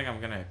 I don't think I'm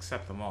gonna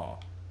accept them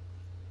all.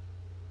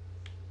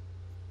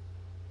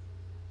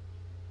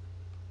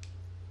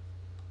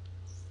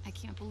 I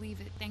can't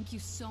believe it. Thank you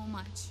so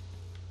much.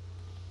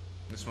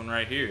 This one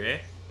right here, eh?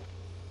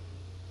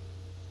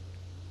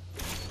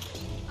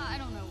 I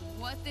don't know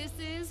what this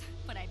is,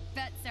 but I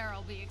bet Sarah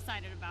will be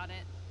excited about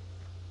it.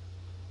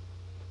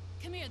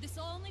 Come here, this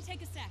will only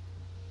take a sec.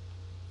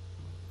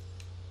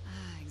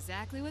 Ah,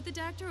 exactly what the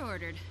doctor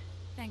ordered.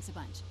 Thanks a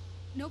bunch.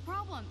 No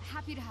problem.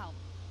 Happy to help.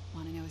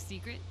 Want to know a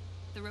secret?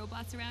 The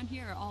robots around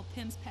here are all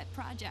Pim's pet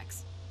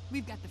projects.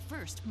 We've got the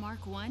first, Mark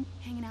I,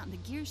 hanging out in the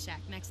gear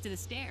shack next to the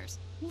stairs.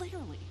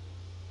 Literally.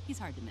 He's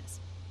hard to miss.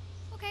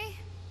 Okay.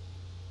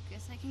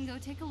 Guess I can go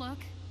take a look.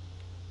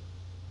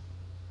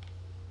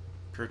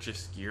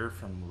 Purchase gear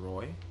from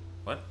Roy?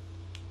 What?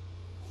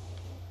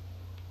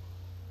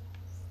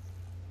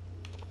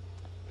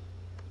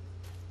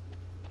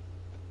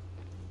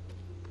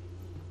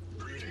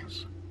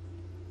 Greetings.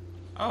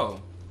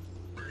 Oh.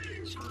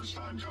 Greetings,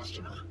 first-time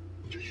customer.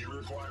 Do you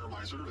require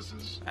my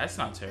services? That's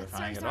not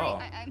terrifying sorry, at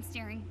all. I'm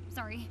staring.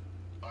 Sorry.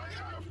 I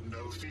have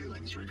no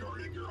feelings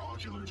regarding your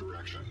ocular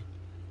direction.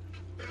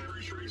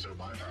 Every trace of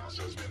my past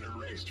has been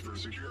erased for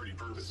security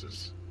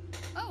purposes.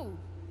 Oh,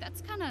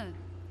 that's kinda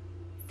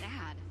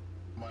sad.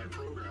 My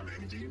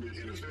programming deemed it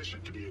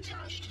inefficient to be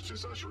attached to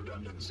such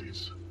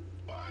redundancies.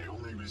 I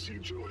only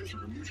receive joy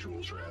through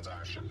mutual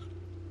transaction.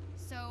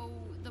 So,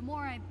 the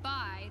more I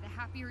buy, the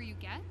happier you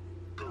get?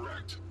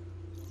 Correct.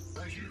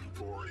 Thank you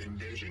for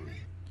engaging me.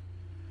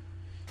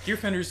 Gear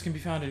fenders can be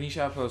found in each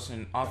outpost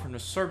and offer an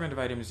assortment of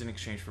items in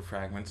exchange for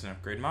fragments and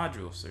upgrade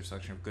modules. Their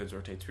selection of goods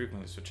rotates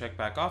frequently, so check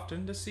back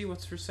often to see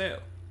what's for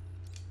sale.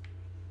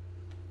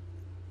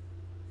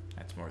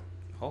 That's more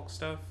Hulk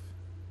stuff.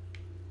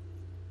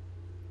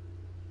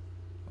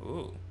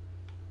 Ooh.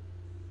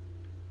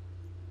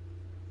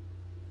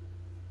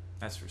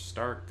 That's for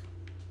Stark.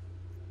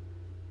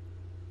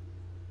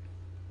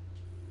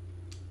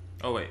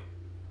 Oh, wait.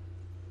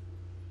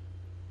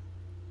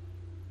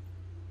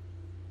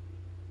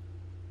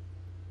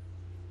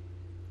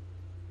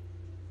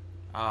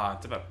 Ah,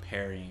 it's about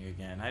parrying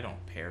again. I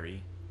don't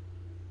parry.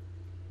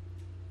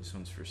 This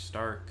one's for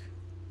Stark.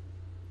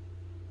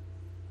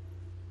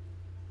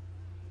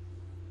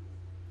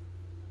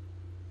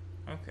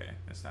 Okay,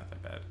 that's not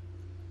that bad.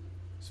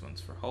 This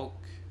one's for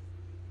Hulk.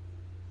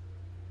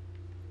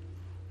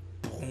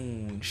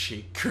 Bone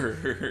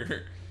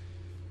shaker.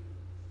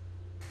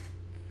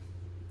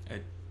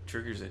 It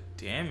triggers a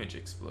damage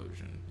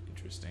explosion.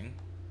 Interesting.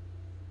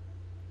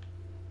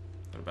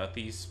 What about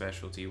these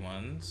specialty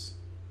ones?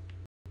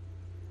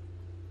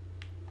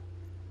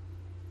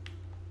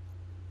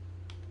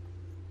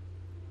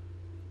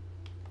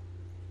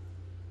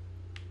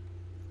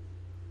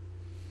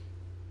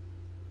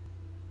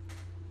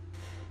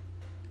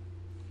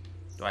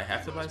 Do I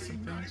have to buy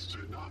something? Nice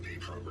to not be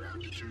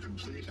programmed to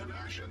complete an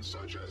action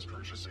such as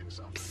purchasing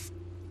something.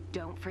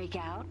 Don't freak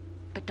out,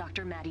 but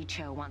Dr. Maddie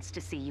Cho wants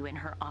to see you in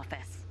her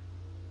office.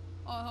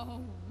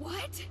 Oh,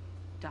 what?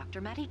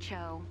 Dr. Maddie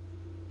Cho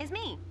is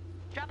me.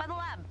 Drop by the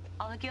lab.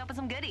 I'll hook you up with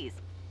some goodies.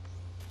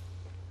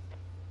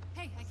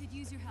 Hey, I could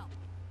use your help.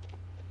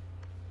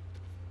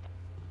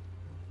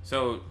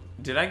 So,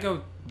 did I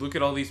go look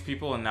at all these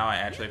people and now I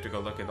actually have to go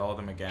look at all of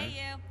them again?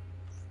 Hey,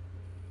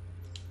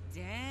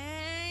 you.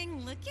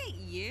 Dang, look at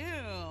you.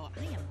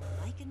 I am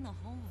liking the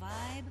whole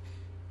vibe.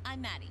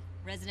 I'm Maddie,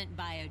 resident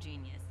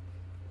biogenius.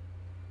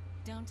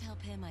 Don't tell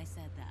Pim I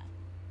said that.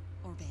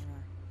 Or Banner.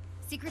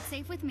 Secret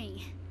safe with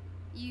me.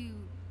 You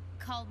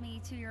called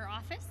me to your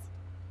office?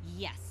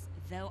 Yes,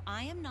 though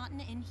I am not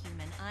an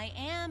inhuman, I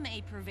am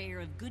a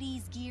purveyor of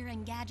goodies, gear,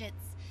 and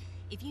gadgets.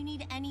 If you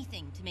need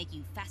anything to make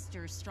you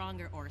faster,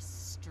 stronger, or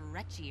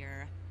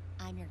stretchier,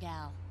 I'm your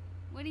gal.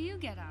 What do you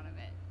get out of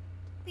it?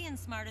 Being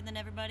smarter than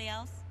everybody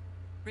else.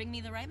 Bring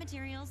me the right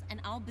materials, and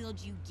I'll build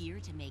you gear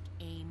to make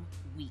AIM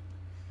weep.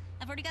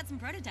 I've already got some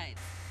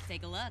prototypes.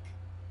 Take a look.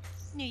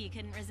 Knew you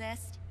couldn't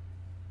resist.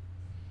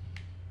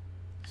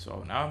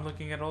 So now I'm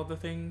looking at all the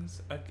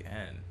things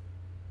again.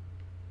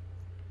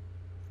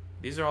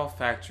 These are all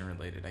faction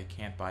related. I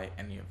can't buy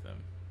any of them.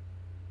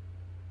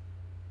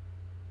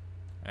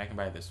 And I can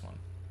buy this one.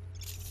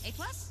 A+,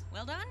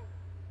 well done.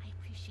 I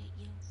appreciate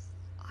you.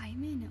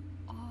 I'm in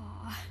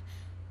awe.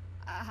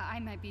 I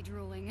might be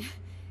drooling.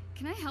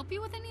 Can I help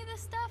you with any of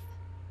this stuff?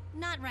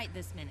 Not right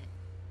this minute.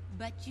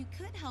 But you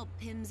could help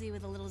Pimsy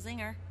with a little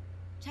zinger.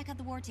 Check out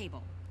the war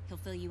table. He'll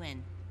fill you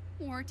in.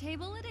 War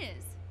table it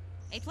is.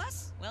 A+,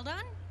 well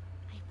done.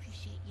 I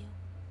appreciate you.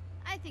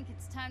 I think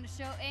it's time to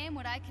show AIM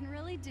what I can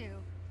really do.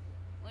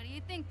 What do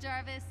you think,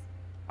 Jarvis?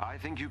 I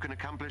think you can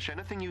accomplish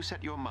anything you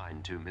set your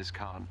mind to, Miss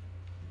Khan.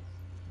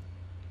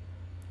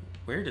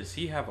 Where does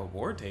he have a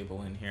war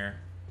table in here?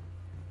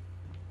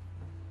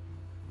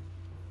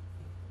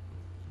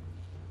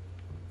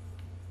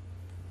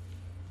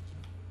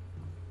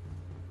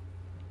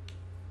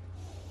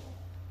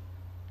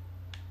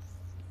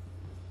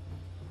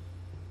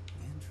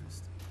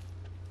 Interesting.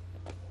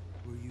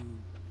 Were you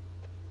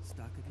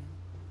stuck again?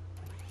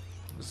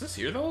 Was this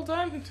here the whole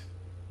time?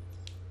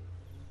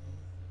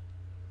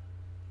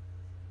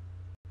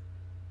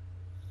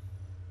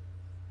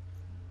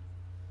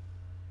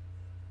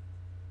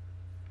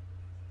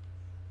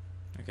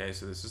 Okay,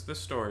 so this is the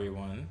story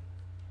one.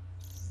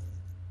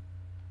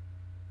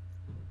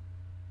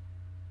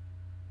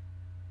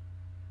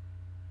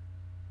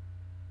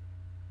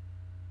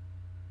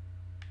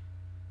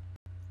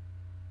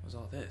 What's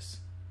all this?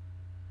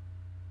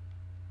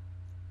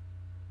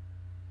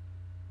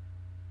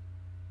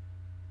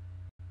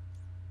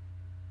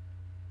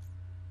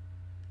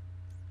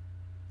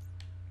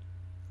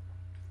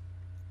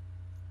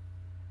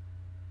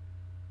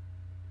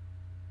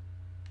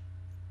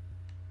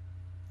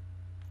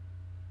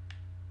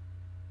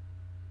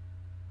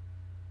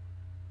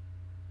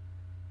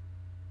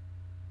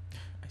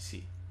 I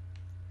see.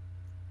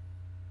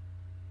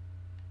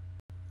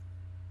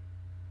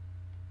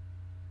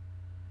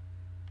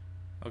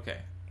 Okay,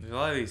 there's a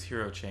lot of these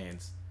hero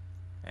chains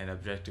and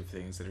objective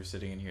things that are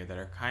sitting in here that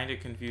are kind of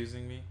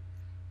confusing me,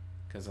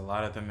 because a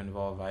lot of them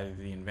involve either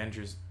the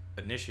Avengers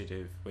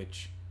initiative,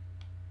 which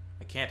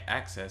I can't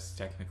access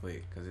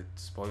technically because it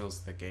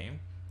spoils the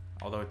game,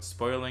 although it's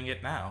spoiling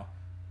it now.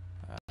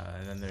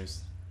 And then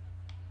there's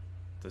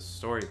the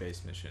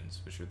story-based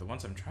missions, which are the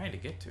ones I'm trying to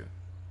get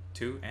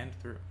to and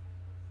through.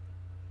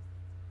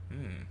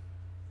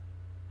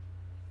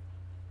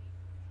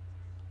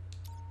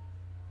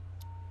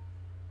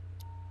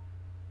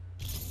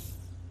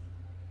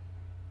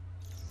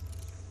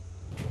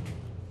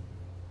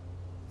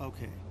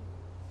 Okay,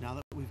 now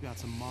that we've got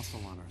some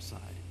muscle on our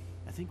side,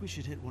 I think we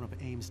should hit one of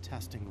A.I.M.'s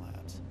testing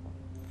labs.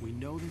 We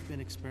know they've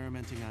been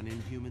experimenting on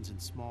Inhumans in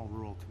small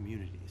rural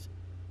communities.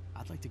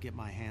 I'd like to get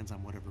my hands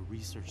on whatever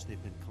research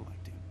they've been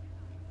collecting.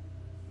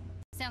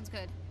 Sounds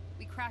good.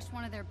 We crashed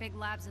one of their big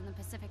labs in the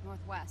Pacific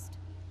Northwest.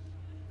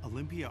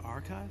 Olympia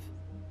Archive?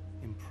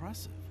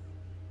 Impressive.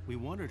 We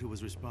wondered who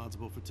was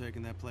responsible for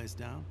taking that place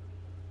down.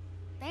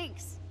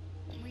 Thanks.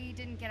 We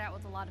didn't get out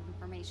with a lot of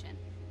information,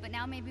 but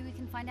now maybe we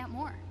can find out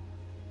more.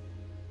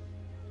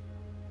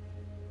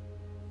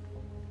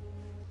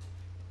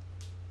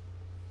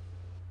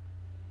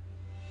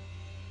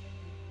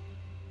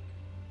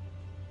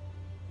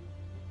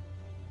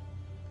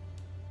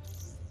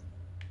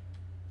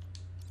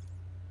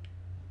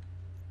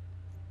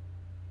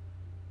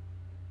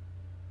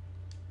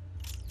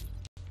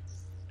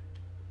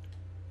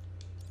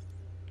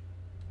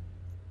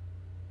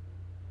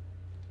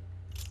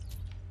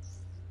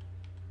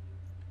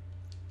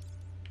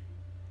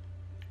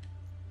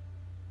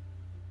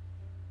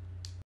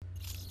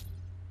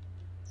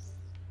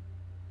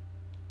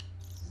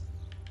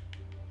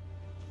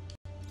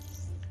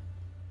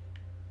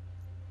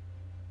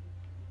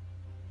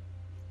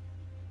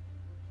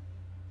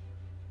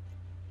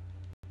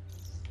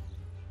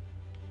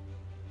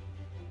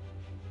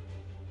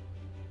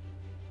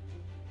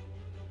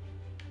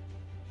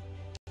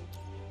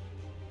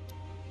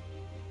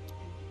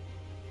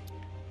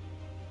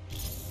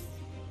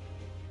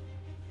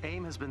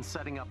 A.I.M. has been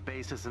setting up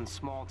bases in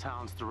small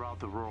towns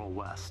throughout the rural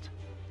West.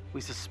 We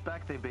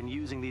suspect they've been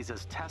using these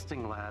as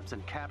testing labs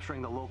and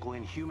capturing the local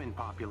Inhuman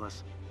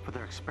populace for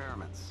their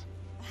experiments.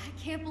 I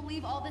can't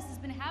believe all this has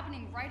been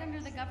happening right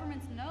under the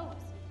government's nose.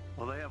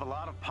 Well, they have a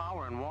lot of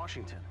power in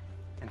Washington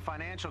and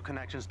financial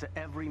connections to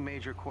every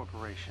major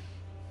corporation.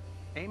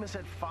 A.I.M. has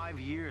had 5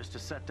 years to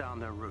set down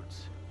their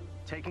roots.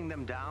 Taking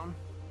them down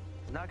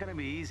is not going to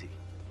be easy.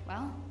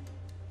 Well,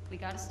 we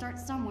gotta start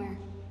somewhere.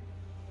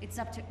 It's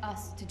up to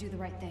us to do the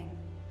right thing.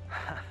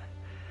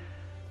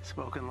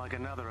 Spoken like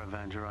another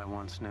Avenger I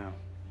once knew.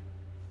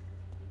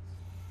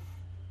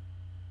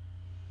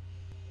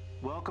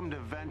 Welcome to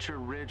Venture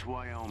Ridge,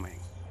 Wyoming.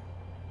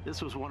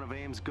 This was one of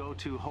A.I.M.'s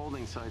go-to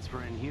holding sites for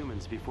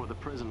Inhumans before the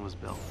prison was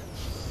built.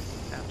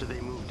 After they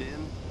moved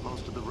in,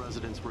 most of the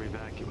residents were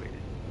evacuated.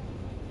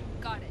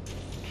 Got it.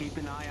 Keep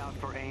an eye out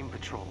for A.I.M.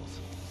 patrols.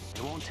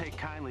 They won't take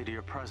kindly to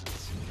your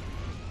presence.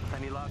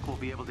 With any luck, we'll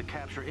be able to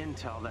capture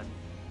intel that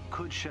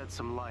could shed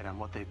some light on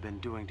what they've been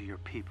doing to your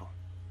people.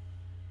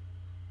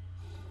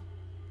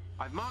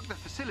 I've marked the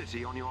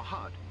facility on your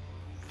HUD.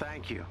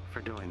 Thank you for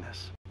doing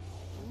this.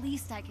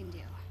 Least I can do.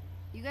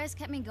 You guys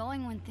kept me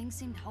going when things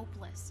seemed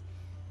hopeless.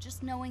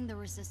 Just knowing the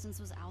resistance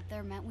was out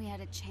there meant we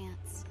had a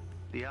chance.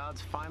 The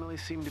odds finally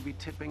seem to be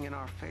tipping in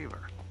our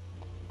favor.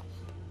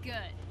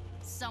 Good.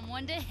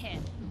 Someone to hit.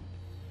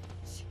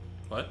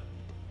 What?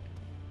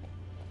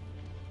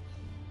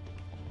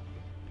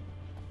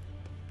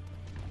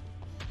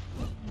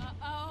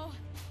 Uh-oh.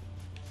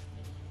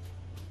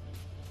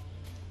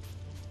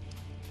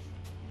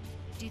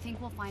 Do you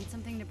think we'll find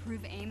something to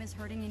prove A.I.M. is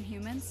hurting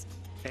Inhumans?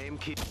 A.I.M.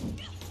 keep...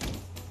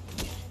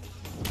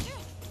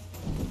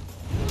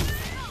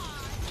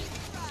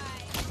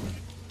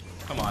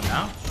 Come on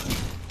now.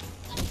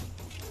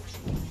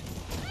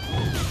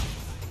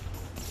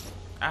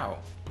 Ow.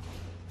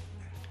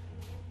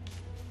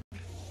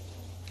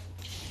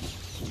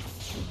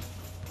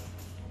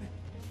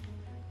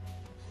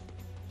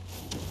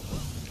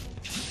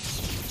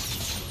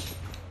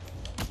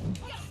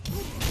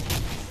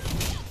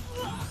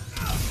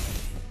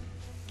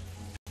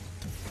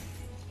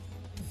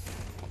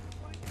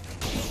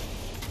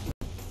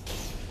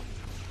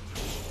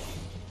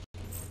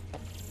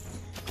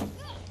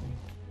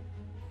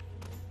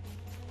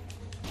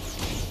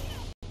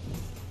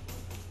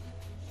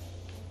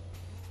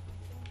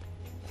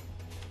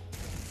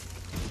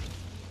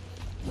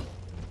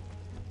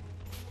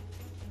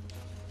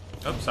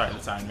 Oh, sorry,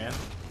 that's Iron Man.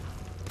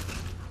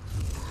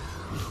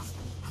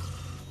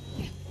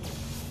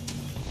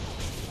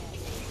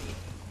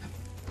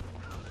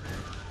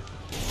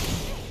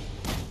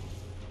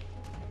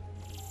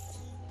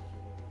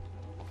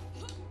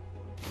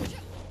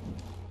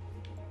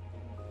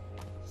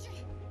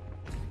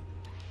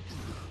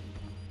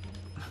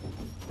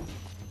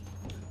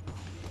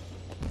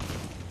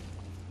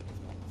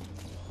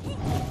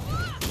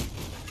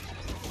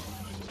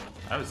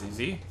 That was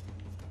easy.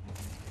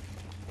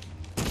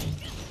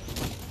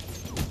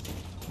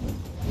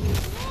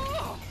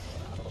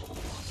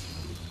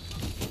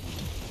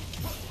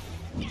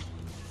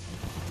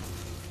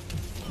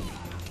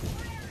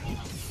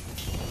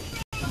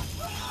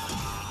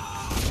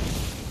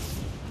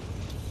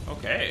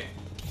 Okay.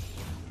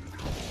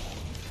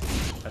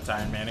 That's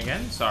Iron Man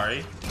again.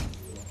 Sorry.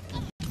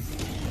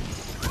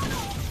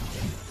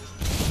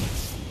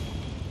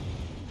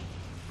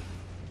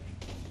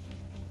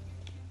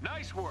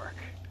 Nice work.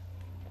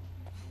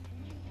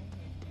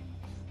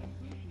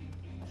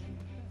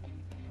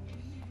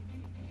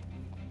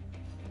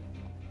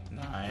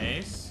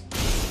 Nice.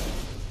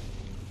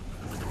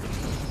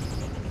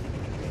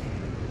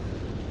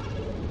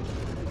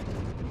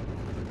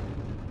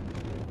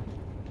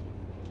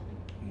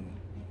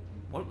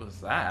 was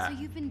that? So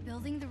you've been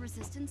building the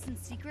Resistance in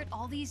secret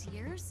all these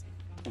years?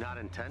 Not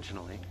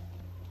intentionally.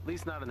 At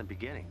least not in the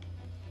beginning.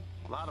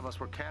 A lot of us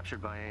were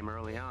captured by A.I.M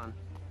early on.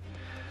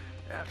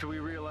 After we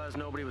realized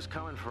nobody was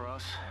coming for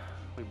us,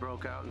 we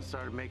broke out and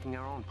started making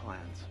our own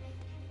plans.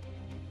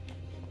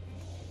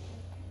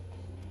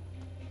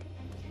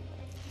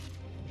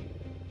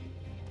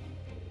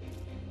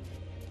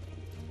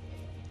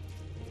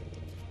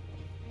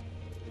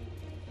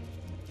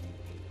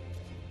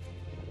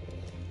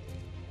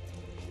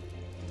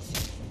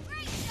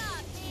 Great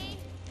job, me!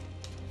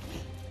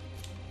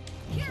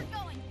 You're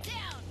going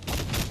down!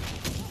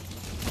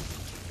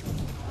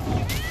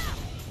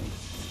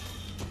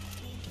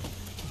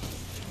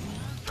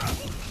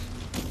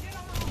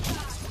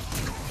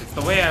 It's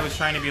the way I was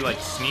trying to be like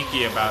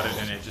sneaky about it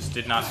and it just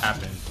did not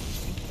happen.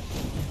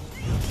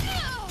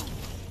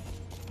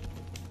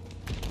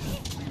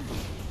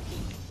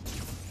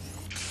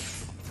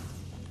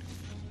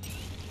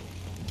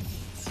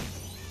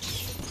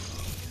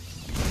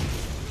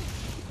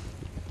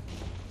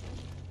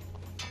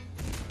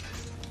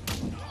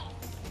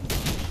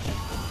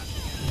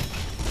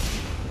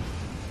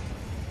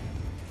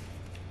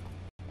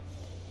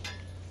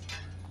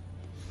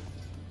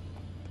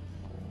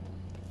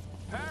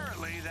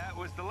 Apparently, that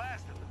was the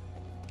last of them.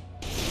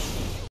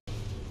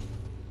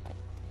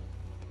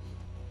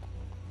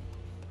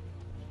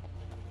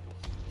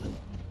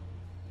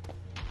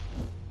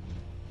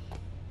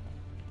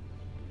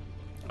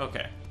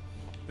 Okay.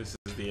 This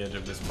is the edge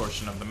of this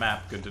portion of the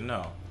map. Good to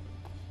know.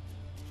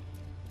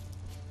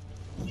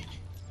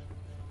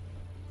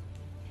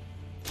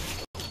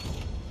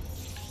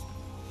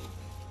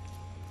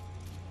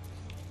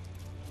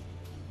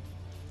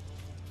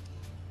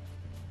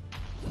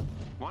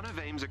 One of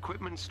A.I.M.'s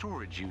equipment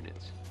storage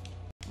units.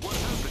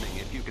 Worth opening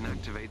if you can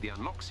activate the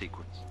unlock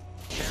sequence.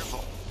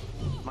 Careful.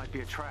 Might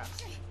be a trap.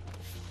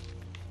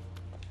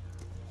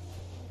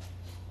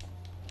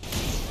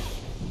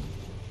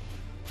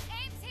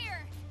 A.I.M.'s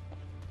here!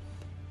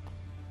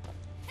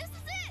 This is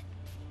it!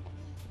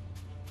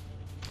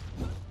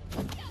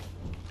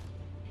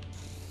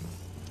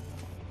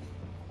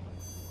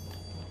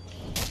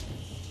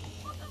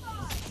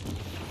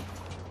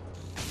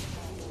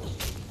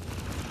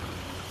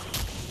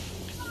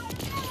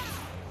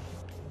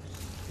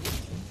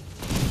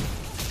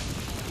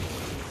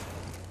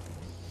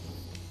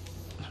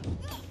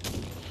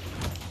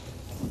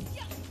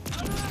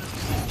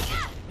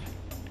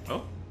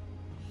 Oh.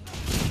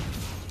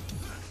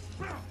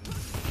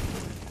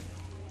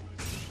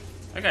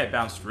 That guy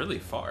bounced really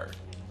far.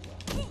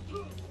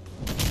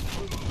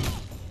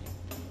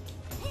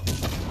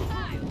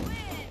 I win!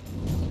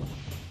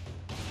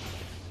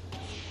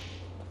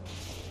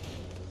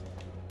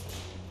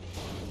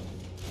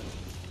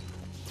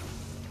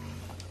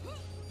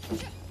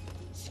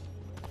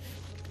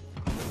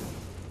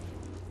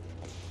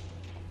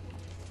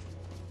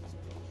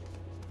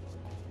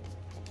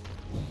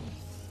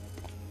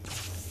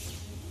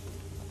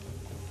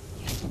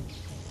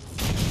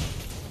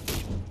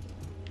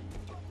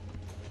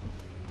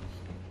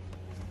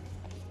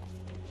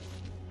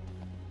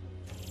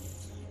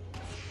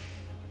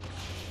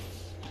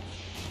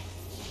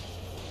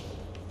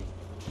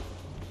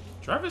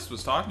 J.A.R.V.I.S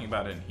was talking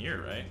about it in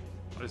here, right?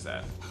 What is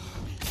that?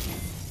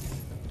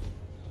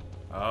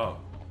 Oh.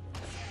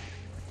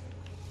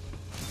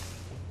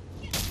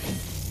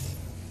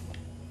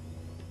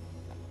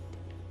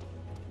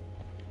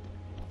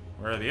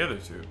 Where are the other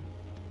two?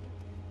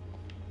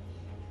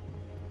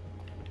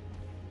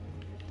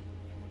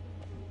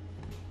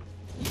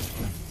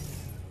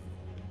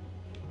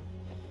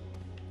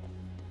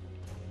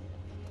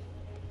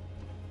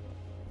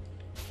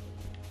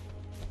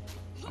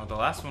 Oh, the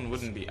last one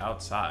wouldn't be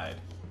outside.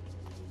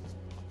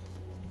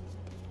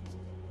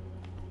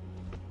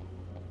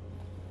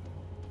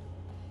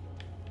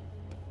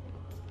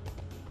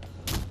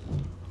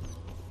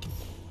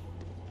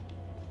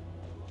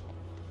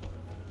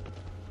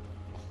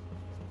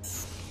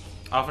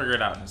 I'll figure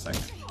it out in a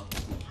second.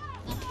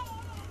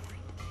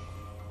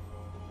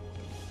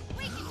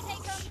 We can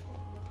take them!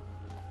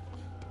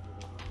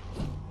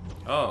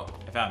 Oh,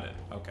 I found it.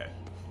 Okay.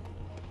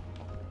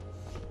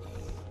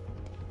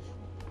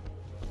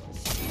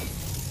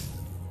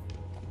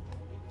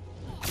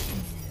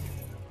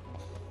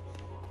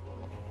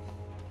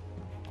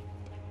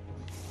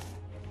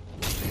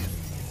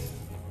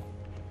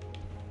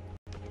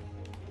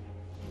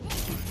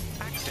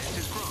 Access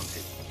is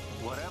granted.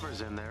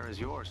 Whatever's in there is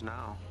yours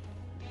now.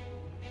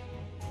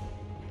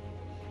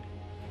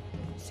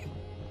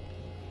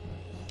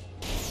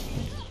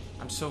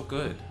 I'm so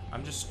good.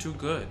 I'm just too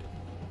good.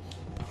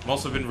 I've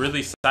also been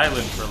really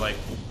silent for like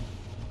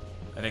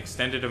an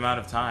extended amount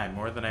of time,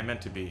 more than I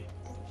meant to be.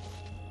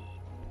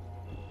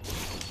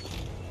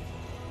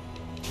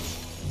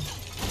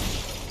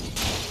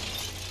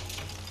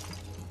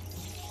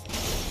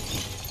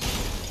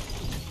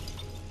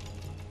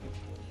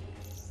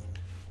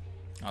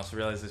 I also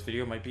realized this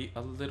video might be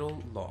a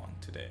little long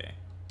today.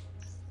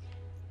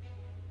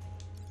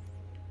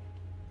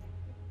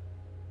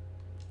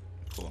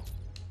 Cool.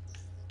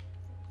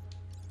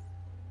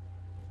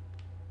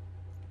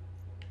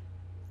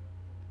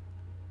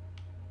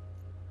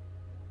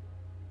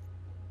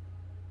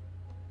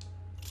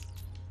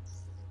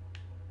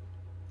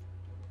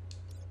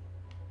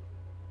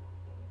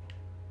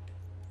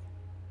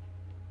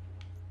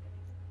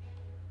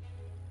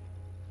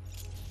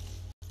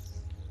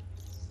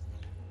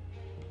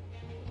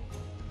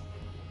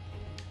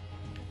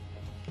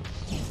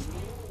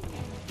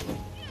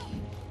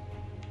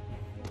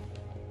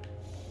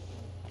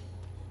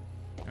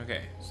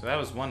 So that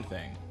was one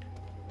thing.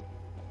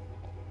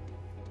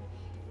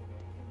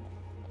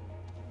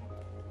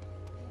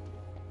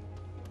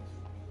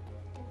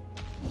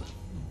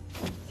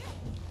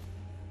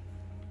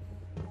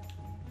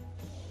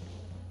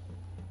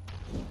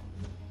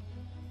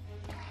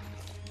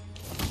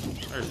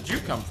 Where did you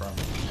come from?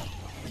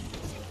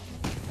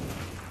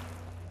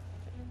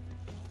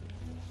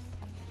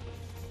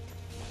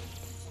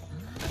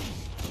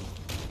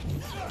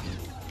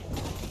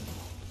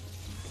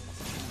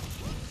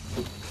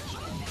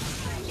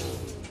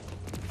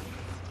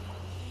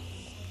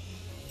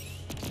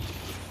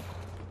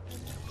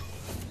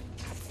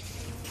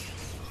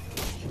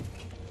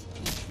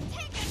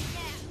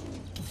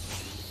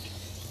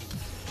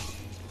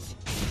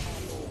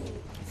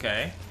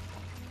 Okay.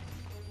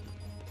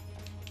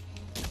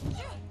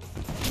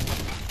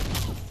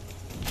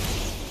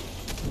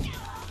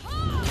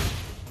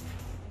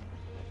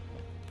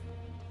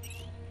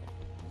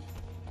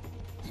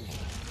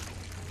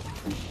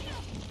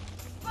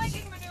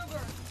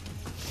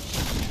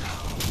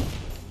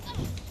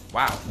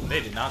 Wow,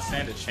 they did not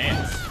stand a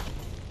chance.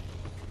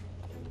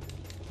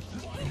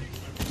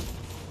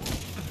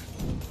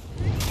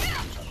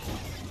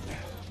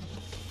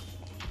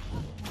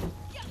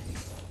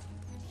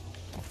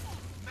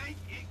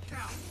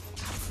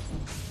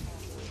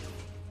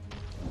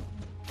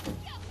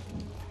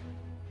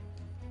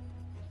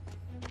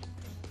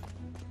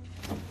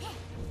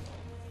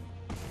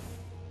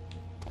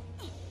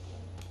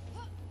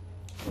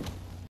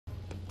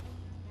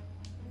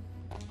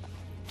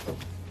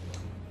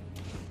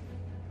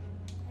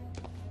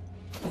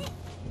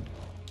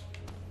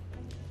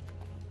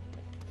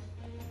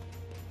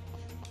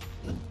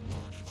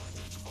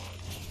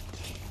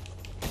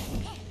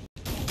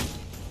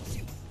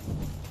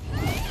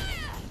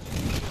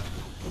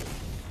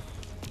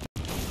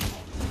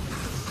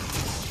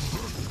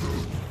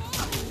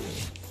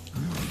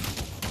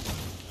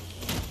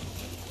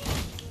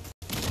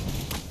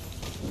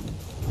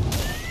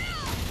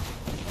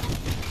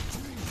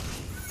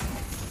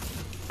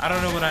 I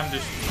don't know what I'm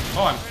just...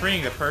 Oh, I'm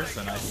freeing the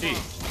person, I see.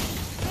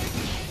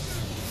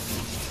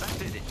 That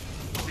did it.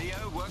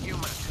 Theo, work your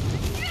magic.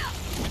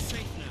 We're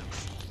safe now.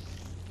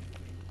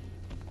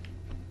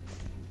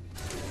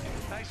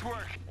 Nice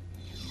work.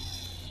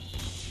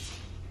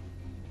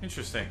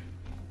 Interesting.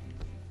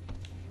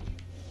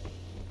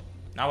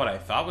 Not what I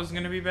thought was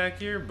going to be back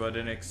here, but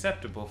an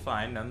acceptable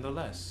find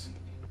nonetheless.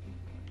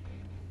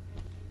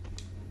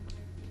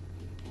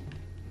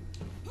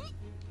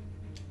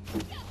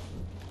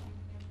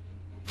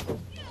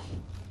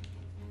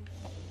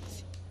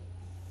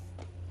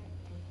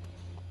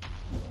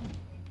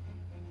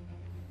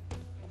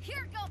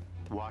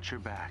 Watch your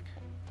back.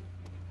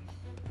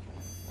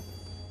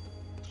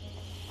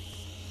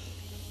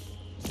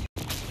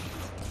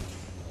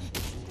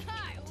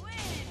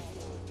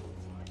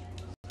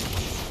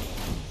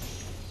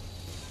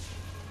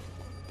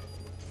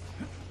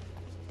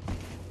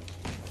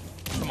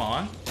 Come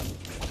on.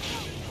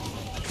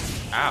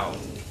 Ow.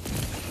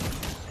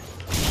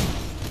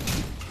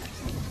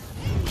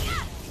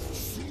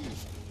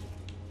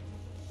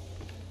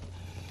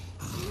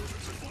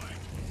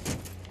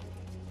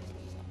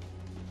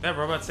 That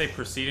robot say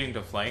proceeding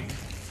to flank?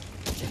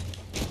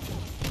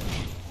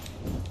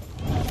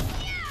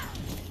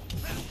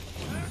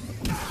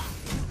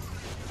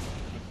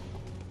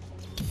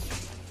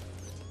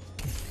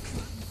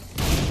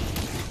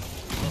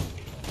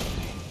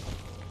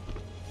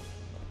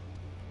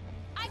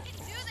 I can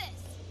do this.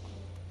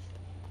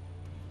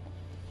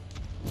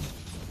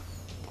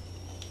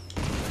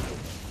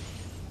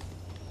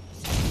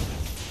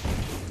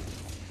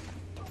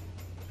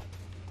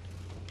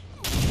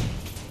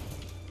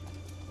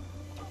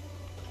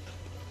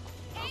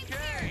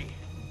 Okay.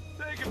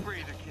 Take a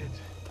breather, kids.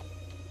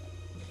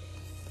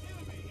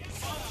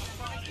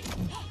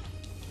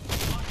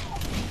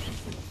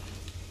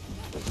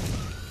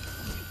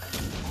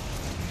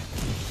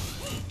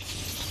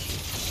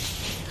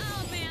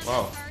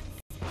 Whoa.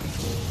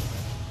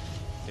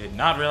 Did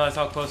not realize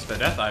how close to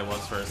death I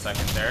was for a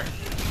second there.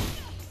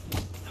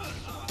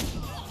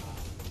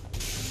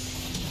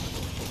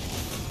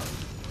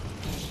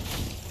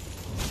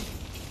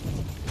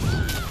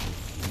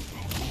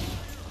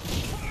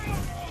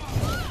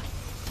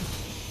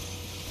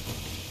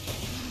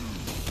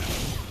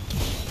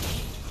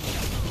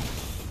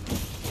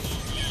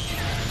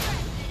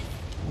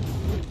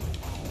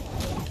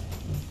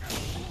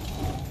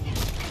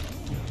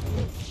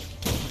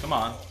 Come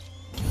on.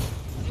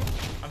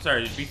 I'm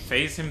sorry, did we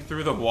phase him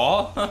through the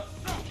wall?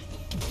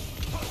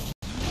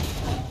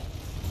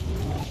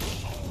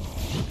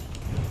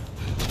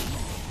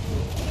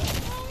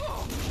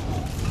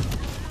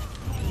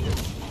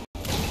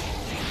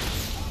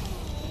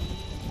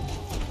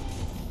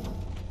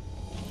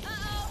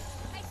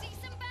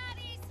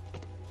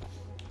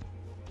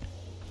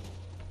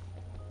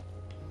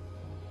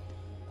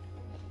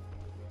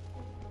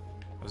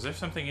 Was there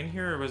something in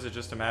here, or was it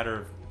just a matter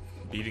of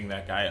beating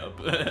that guy up?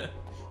 Because,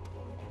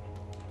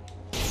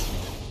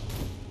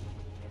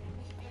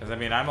 I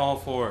mean, I'm all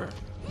for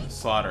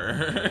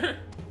slaughter.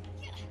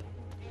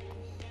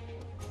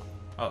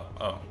 Oh,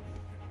 oh.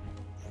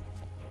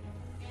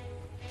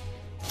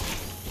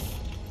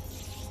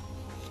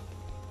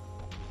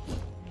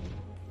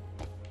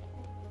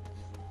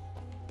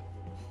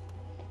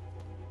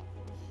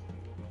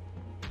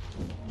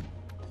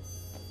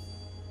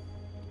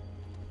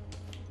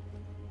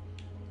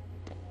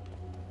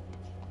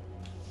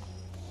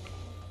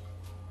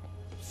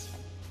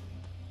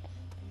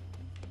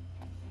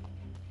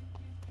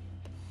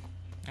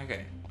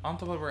 Okay, on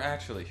to what we're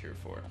actually here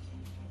for.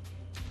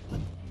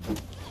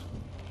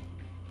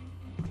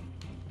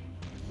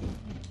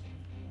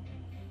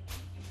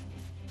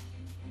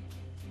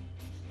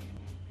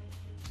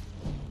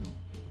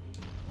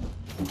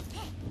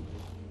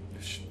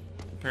 Which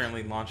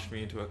apparently launched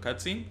me into a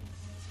cutscene.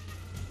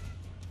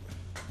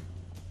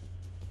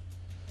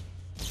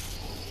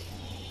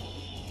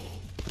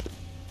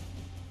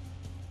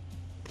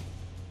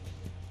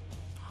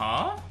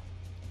 Huh?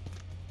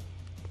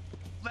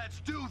 Let's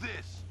do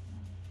this!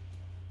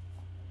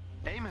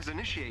 AIM has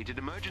initiated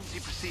emergency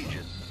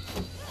procedures.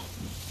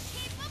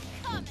 Keep them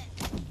coming!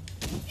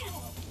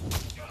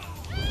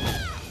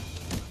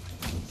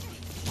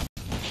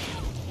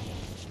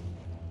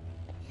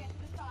 Get to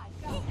the side,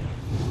 go!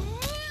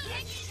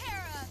 Take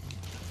care of!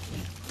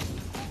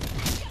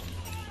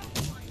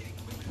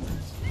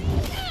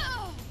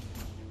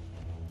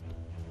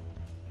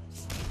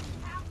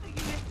 Half the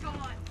unit's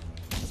gone.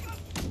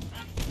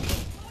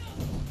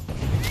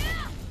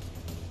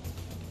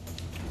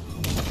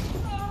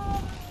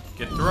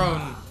 Get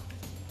thrown.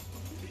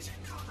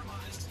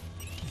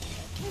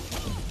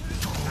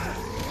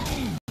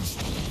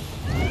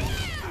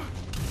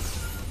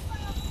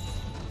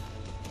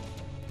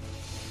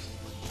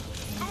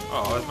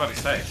 Oh, I was about to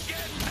say.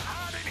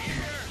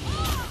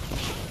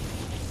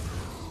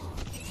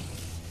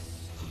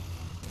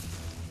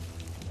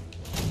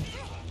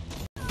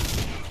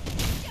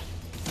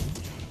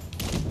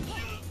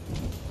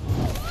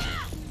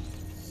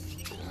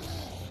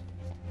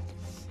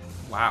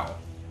 Wow.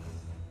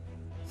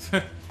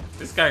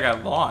 This guy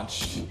got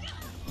launched.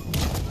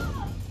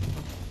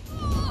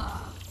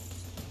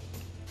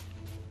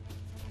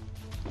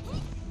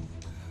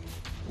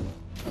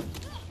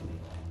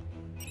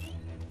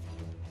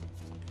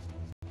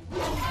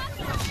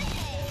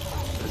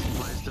 This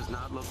place does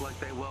not look like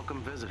they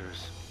welcome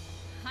visitors.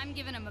 I'm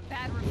giving him a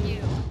bad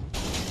review.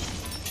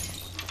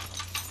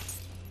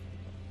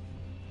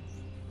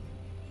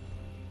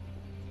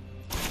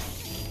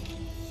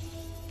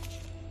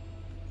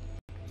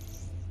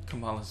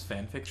 Kamala's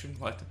fanfiction?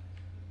 What?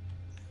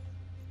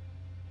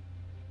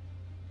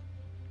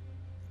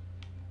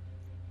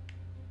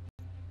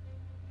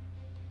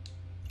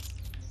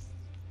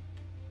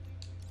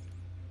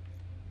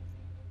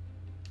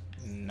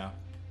 No.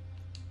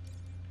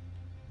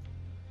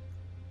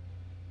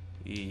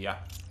 Yeah.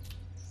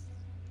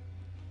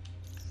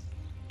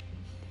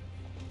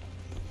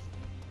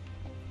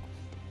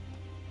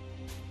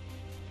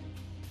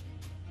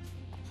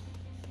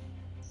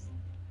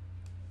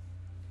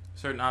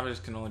 Certain objects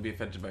can only be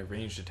affected by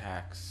ranged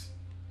attacks.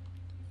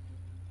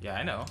 Yeah,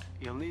 I know.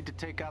 You'll need to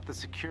take out the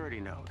security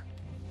node.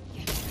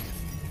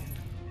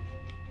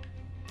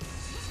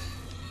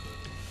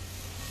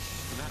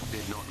 That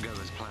did not go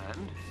as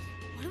planned.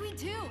 What do we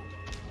do?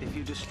 If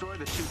you destroy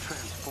the two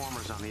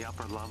transformers on the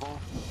upper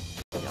level,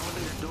 the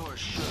elevator doors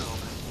should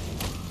open.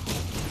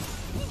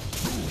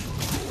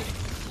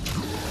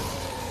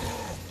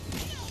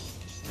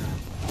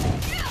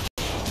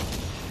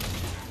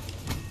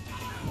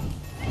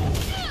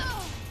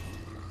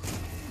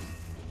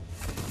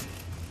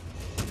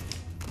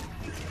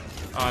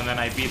 Oh, and then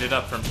I beat it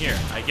up from here.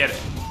 I get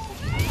it.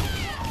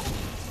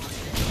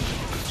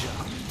 Good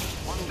job.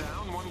 One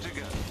down, one to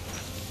go.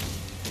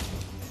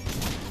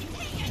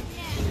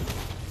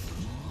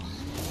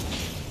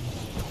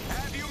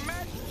 Have you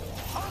met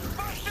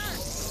Hulkbuster?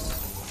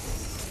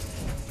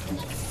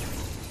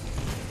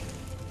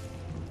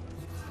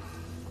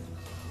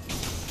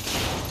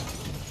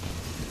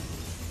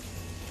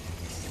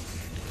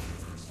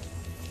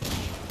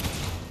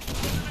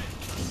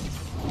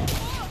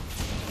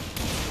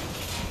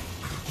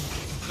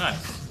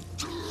 Nice.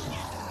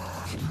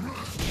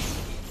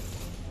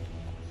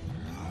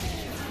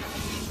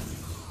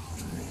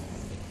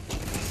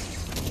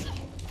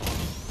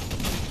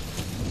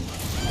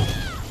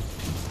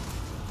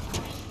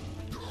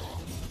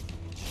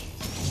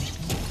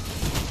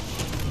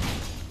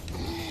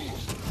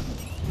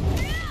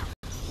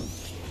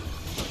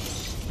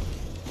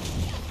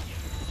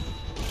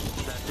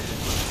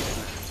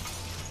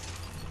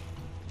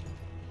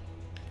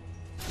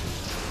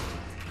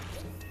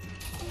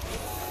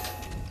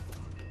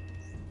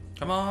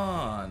 Come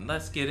on,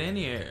 let's get in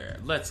here.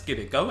 Let's get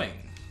it going.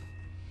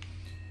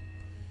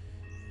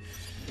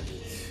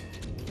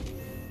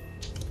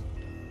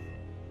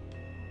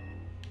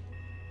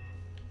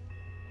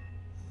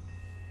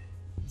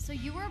 So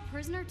you were a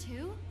prisoner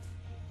too?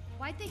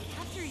 Why'd they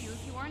capture you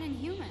if you aren't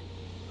inhuman?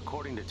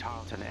 According to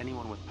Tarleton,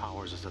 anyone with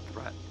powers is a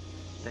threat.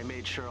 They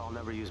made sure I'll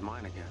never use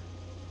mine again.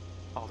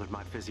 Altered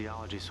my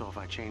physiology so if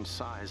I change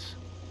size,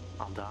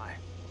 I'll die.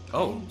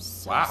 Oh, I'm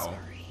so wow.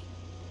 sorry.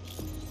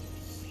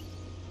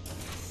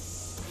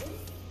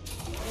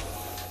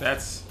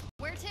 That's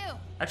Where to?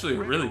 actually a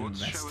really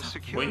Records messed show a up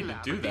secure way to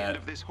lab do at the end that.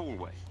 of this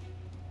hallway.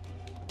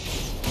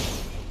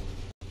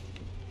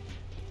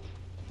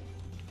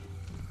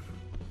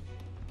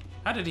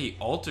 How did he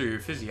alter your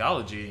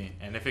physiology?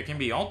 And if it can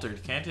be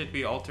altered, can't it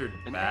be altered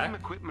An back? AIM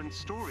equipment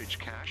storage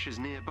cache is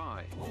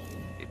nearby.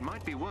 It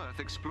might be worth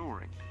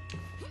exploring.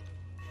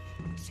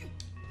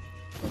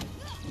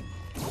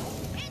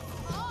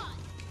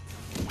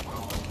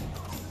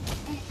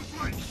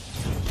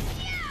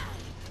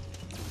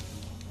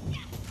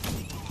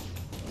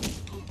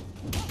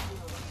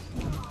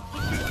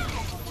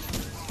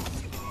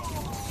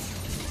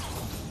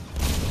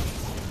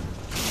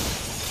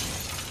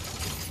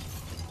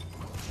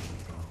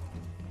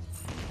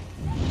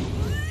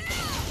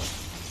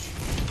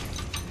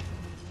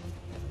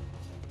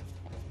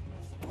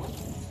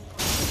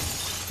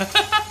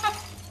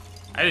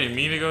 I didn't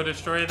mean to go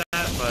destroy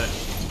that, but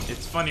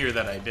it's funnier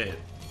that I did.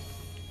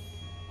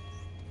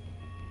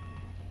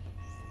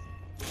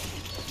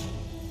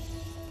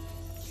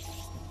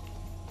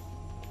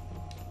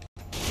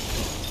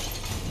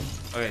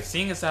 Okay,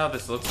 seeing as how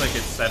this looks like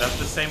it's set up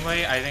the same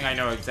way, I think I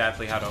know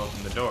exactly how to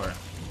open the door.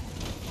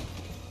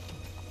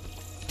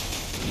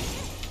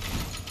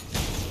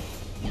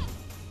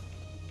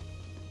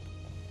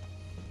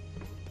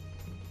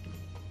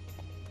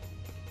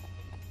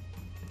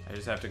 I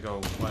just have to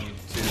go 1, 2,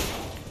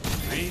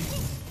 3.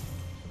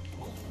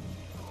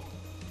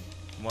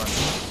 1,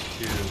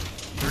 2,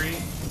 3.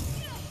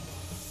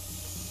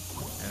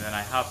 And then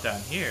I hop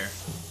down here.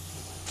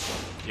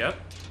 Yep.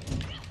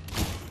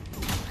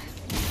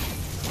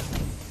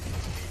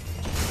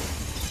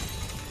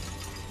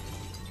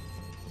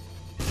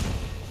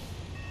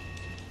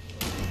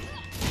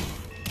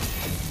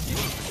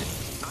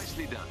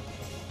 Nicely done.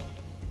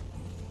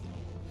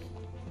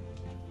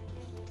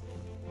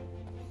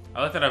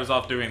 I like that I was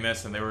off doing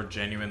this and they were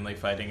genuinely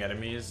fighting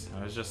enemies.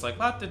 I was just like,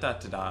 la da da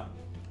da da.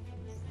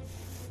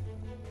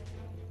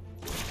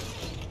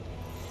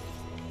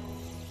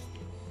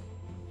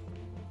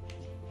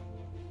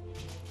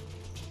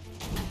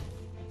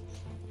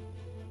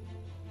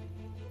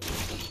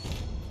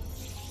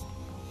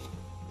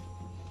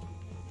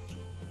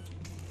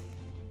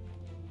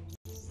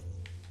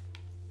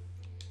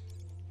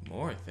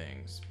 More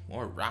things,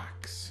 more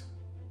rocks.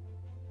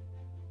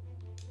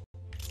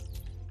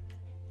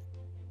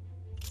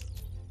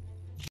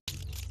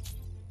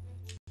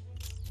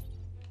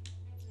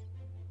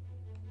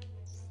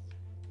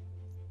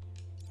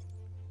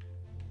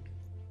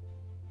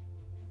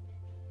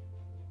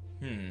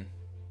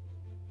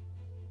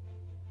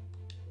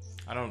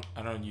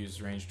 I don't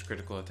use ranged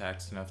critical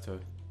attacks enough to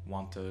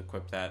want to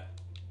equip that.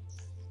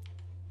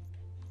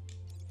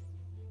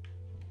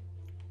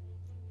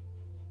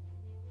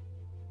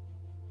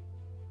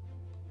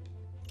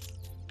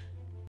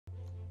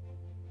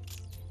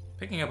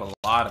 Picking up a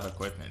lot of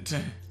equipment.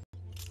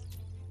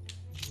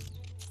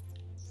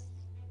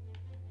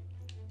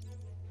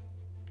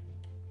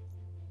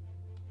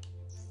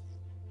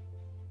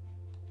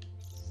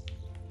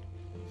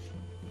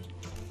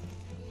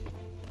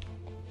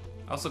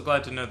 Also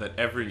glad to know that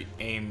every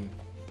AIM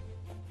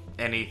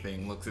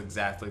anything looks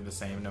exactly the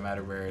same no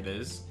matter where it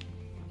is.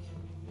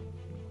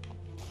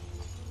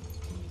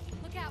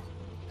 Look out.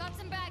 Got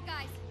some bad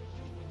guys.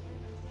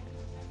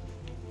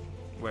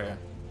 Where?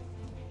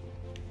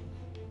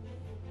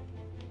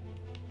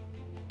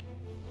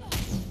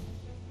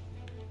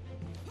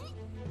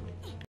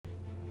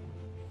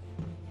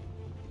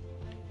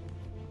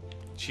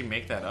 Did she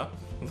make that up?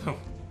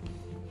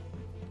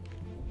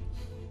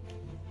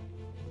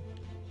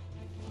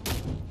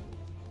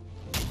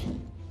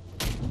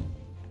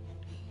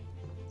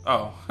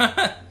 Oh.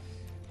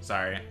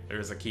 Sorry,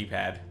 there's a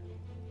keypad.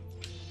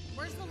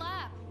 Where's the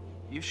lab?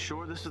 You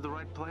sure this is the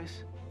right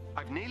place?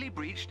 I've nearly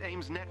breached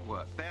AIM's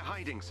network. They're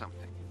hiding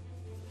something.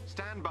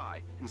 Stand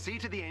by and see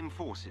to the AIM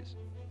forces.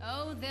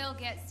 Oh, they'll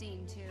get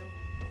seen too.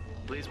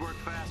 Please work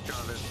fast,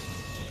 Jarvis.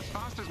 As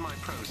fast as my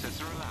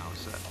processor allows,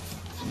 sir.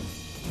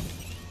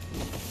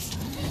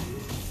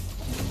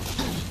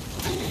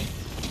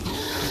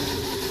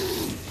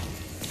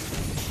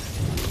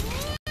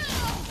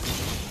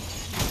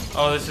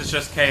 Oh, this is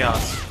just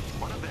chaos.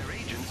 One of their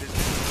agents is...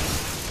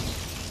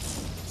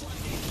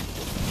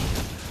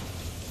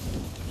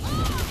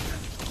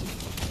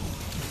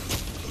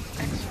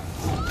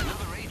 Excellent.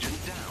 Another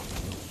agent down.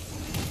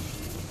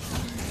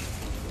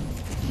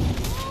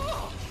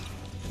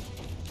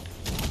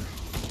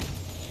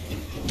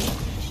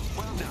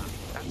 Well done.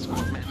 That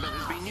squad member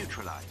has been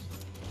neutralized.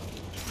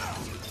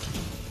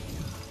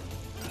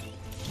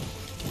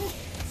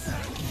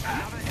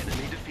 Another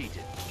enemy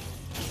defeated.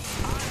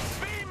 I'm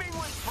beaming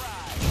with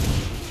pride.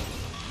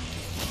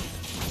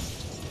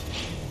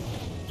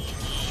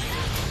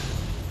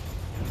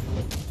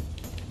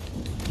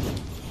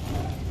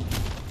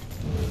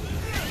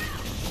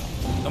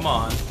 Come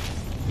on.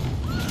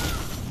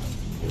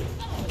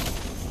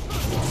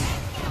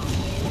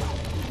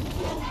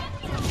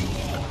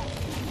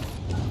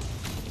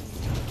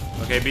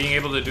 Okay, being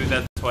able to do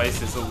that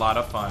twice is a lot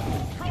of fun.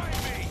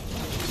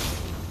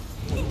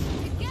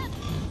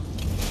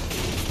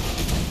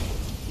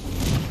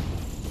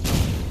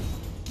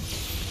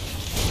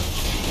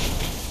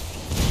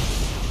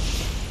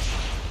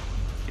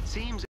 It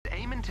seems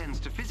A.I.M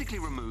intends to physically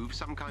remove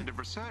some kind of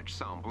research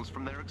samples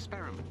from their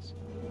experiments.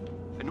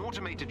 An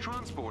automated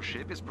transport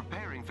ship is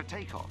preparing for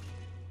takeoff.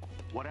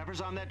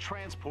 Whatever's on that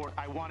transport,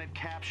 I want it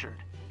captured.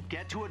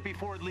 Get to it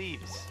before it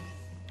leaves.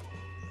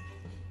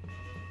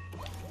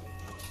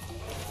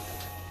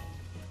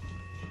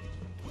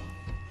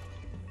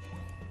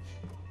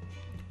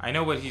 I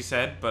know what he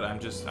said, but I'm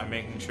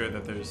making sure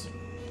that there's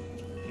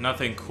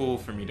nothing cool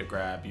for me to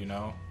grab, you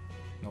know?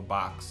 No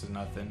box and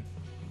nothing.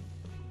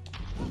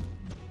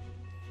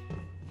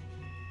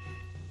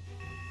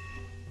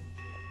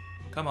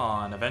 Come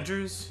on,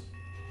 Avengers.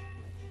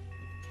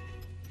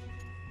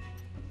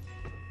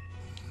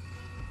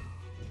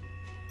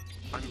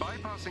 I'm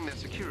bypassing their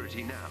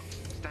security now.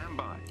 Stand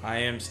by. I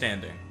am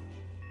standing.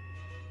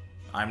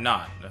 I'm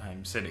not.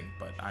 I'm sitting,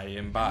 but I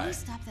am by. How do you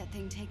stop that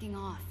thing taking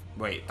off?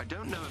 Wait. I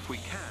don't know if we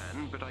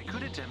can, but I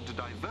could attempt to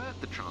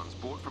divert the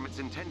transport from its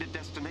intended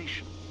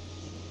destination.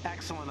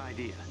 Excellent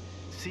idea.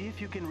 See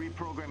if you can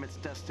reprogram its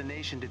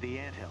destination to the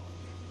anthill.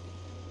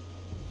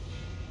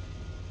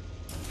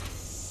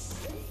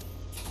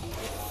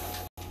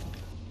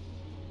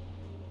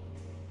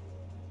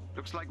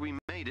 Looks like we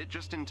made it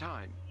just in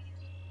time.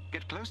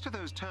 Get close to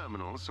those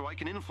terminals so I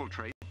can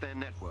infiltrate their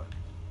network.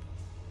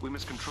 We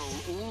must control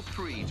all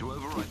three to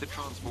override the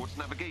transport's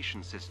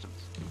navigation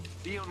systems.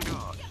 Be on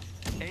guard.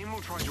 A.I.M will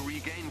try to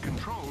regain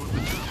control of the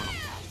terminal.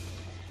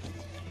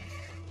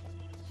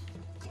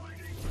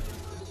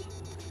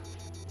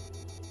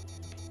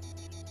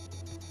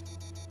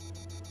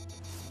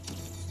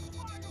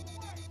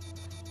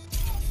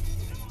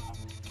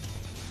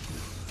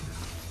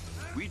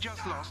 We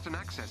just lost an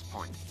access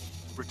point.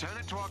 Return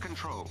it to our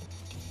control.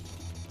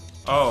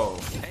 Oh.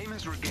 A.I.M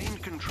has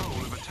regained control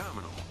of a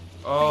terminal.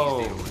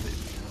 Oh.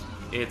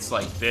 It's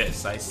like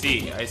this. I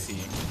see. I see.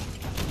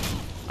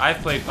 I've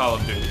played Call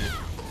of Duty.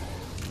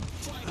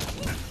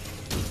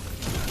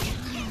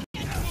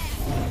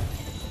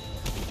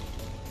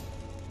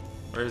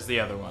 Where's the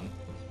other one?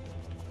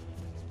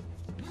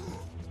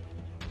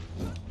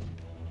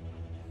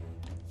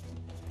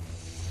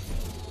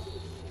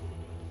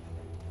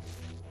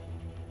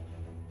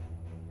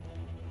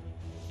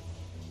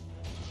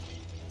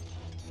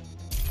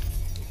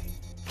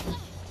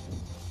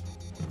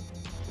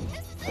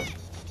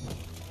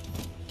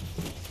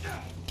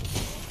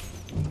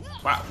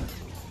 Wow.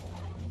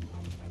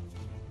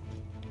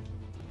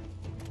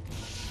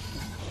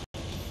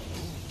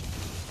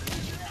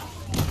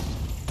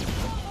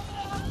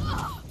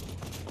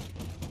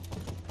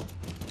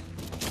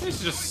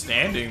 He's just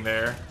standing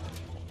there.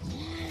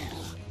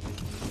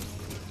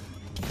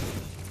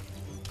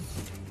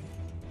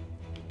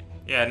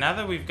 Yeah, now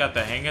that we've got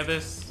the hang of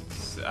this,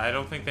 I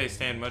don't think they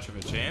stand much of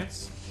a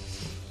chance.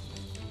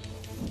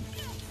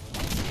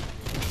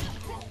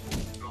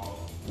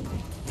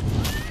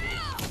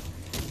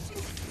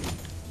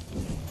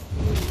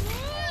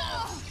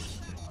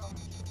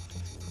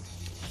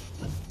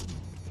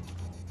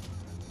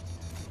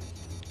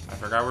 I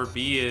forgot where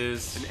B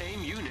is. An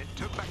A.I.M unit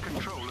took back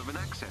control of an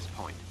access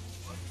point.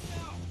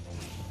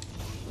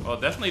 Well,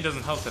 it definitely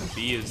doesn't help that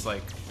B is,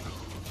 like,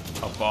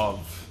 above.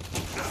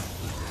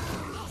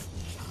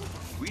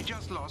 We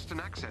just lost an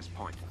access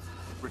point.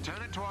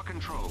 Return it to our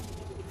control.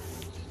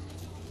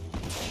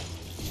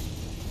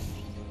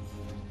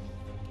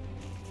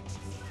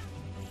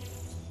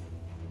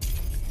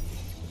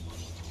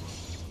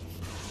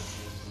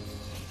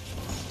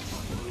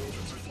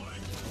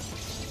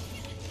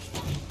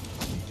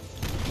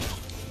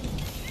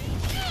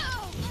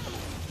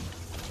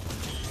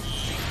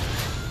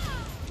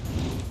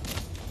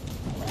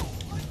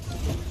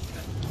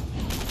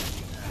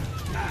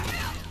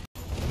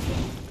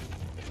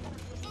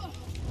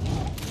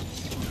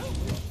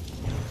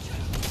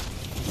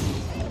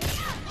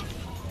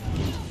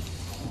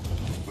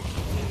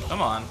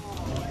 Come on.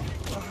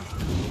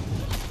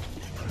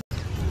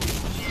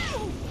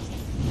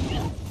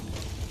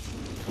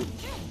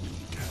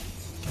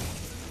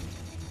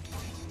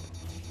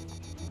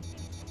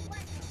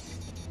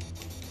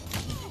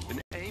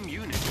 An A.I.M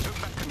unit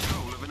took back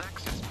control of an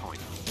access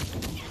point.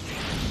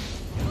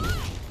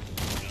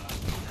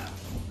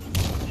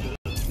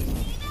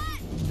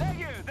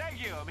 Thank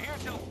you. I'm here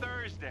till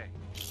Thursday.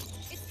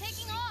 It's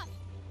taking off.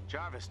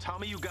 Jarvis, tell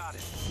me you got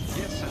it.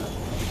 Yes, sir.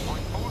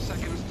 0.4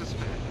 seconds to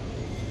spare.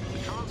 The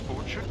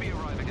transport should be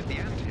arriving at the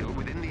anthill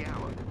within the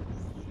hour.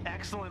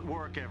 Excellent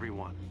work,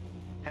 everyone.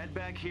 Head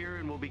back here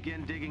and we'll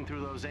begin digging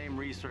through those A.I.M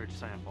research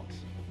samples.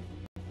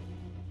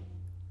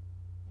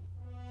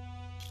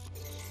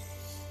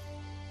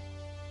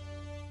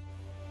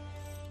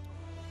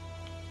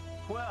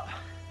 Well,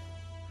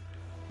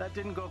 that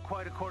didn't go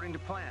quite according to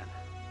plan.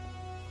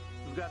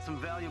 We've got some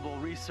valuable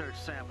research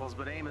samples,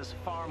 but A.I.M is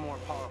far more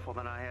powerful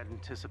than I had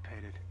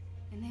anticipated.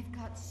 And they've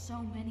got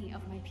so many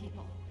of my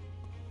people.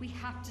 We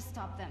have to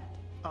stop them.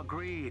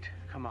 Agreed,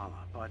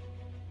 Kamala, but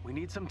We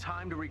need some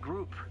time to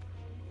regroup.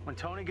 When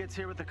Tony gets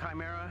here with the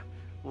Chimera,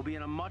 we'll be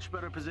in a much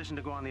better position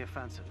to go on the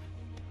offensive.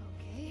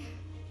 Okay.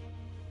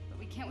 But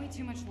we can't wait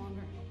too much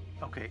longer.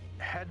 Okay,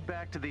 head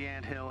back to the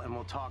anthill and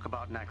we'll talk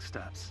about next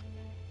steps.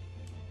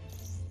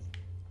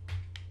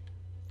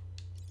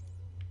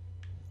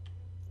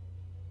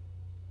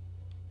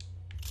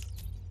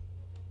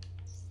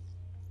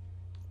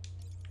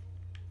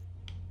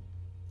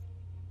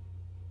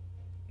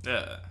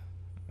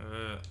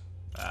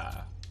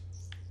 Ah.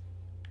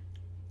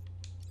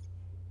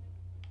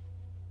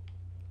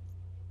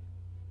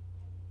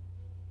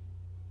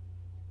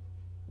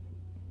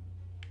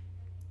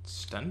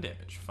 Stun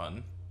damage,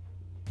 fun.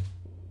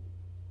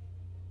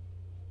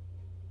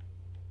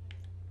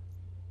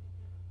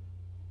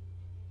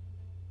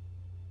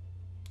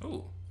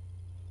 Ooh.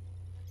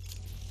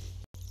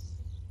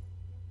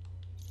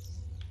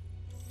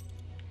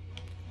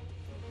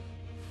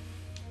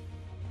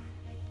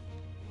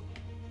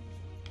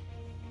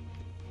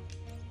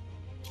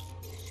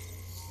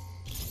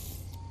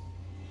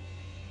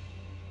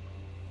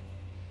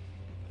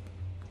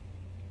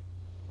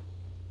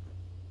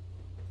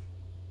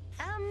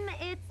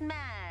 It's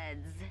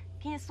Mads.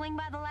 Can you swing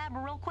by the lab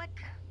real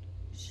quick?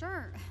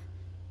 Sure.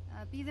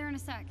 Be there in a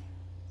sec.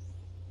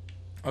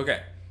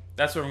 Okay,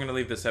 that's where I'm going to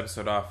leave this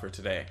episode off for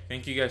today.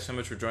 Thank you guys so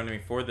much for joining me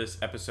for this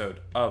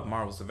episode of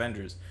Marvel's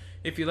Avengers.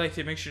 If you liked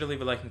it, make sure to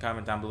leave a like and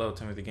comment down below.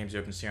 Tell me the games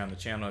you're open to see on the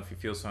channel if you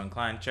feel so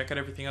inclined. Check out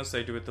everything else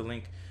I do with the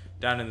link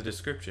down in the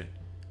description.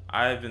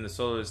 I've been the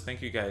Soloist.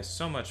 Thank you guys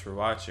so much for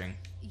watching.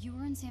 You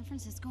were in San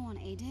Francisco on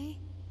A-Day?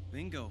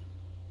 Bingo.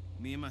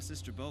 Me and my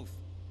sister both.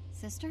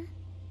 Sister?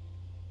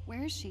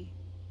 Where is she?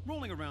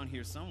 Rolling around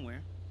here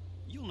somewhere.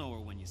 You'll know her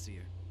when you see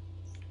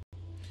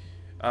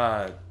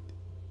her.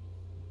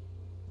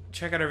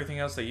 Check out everything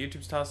else that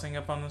YouTube's tossing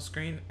up on the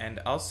screen, and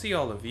I'll see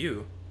all of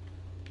you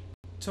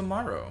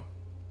tomorrow.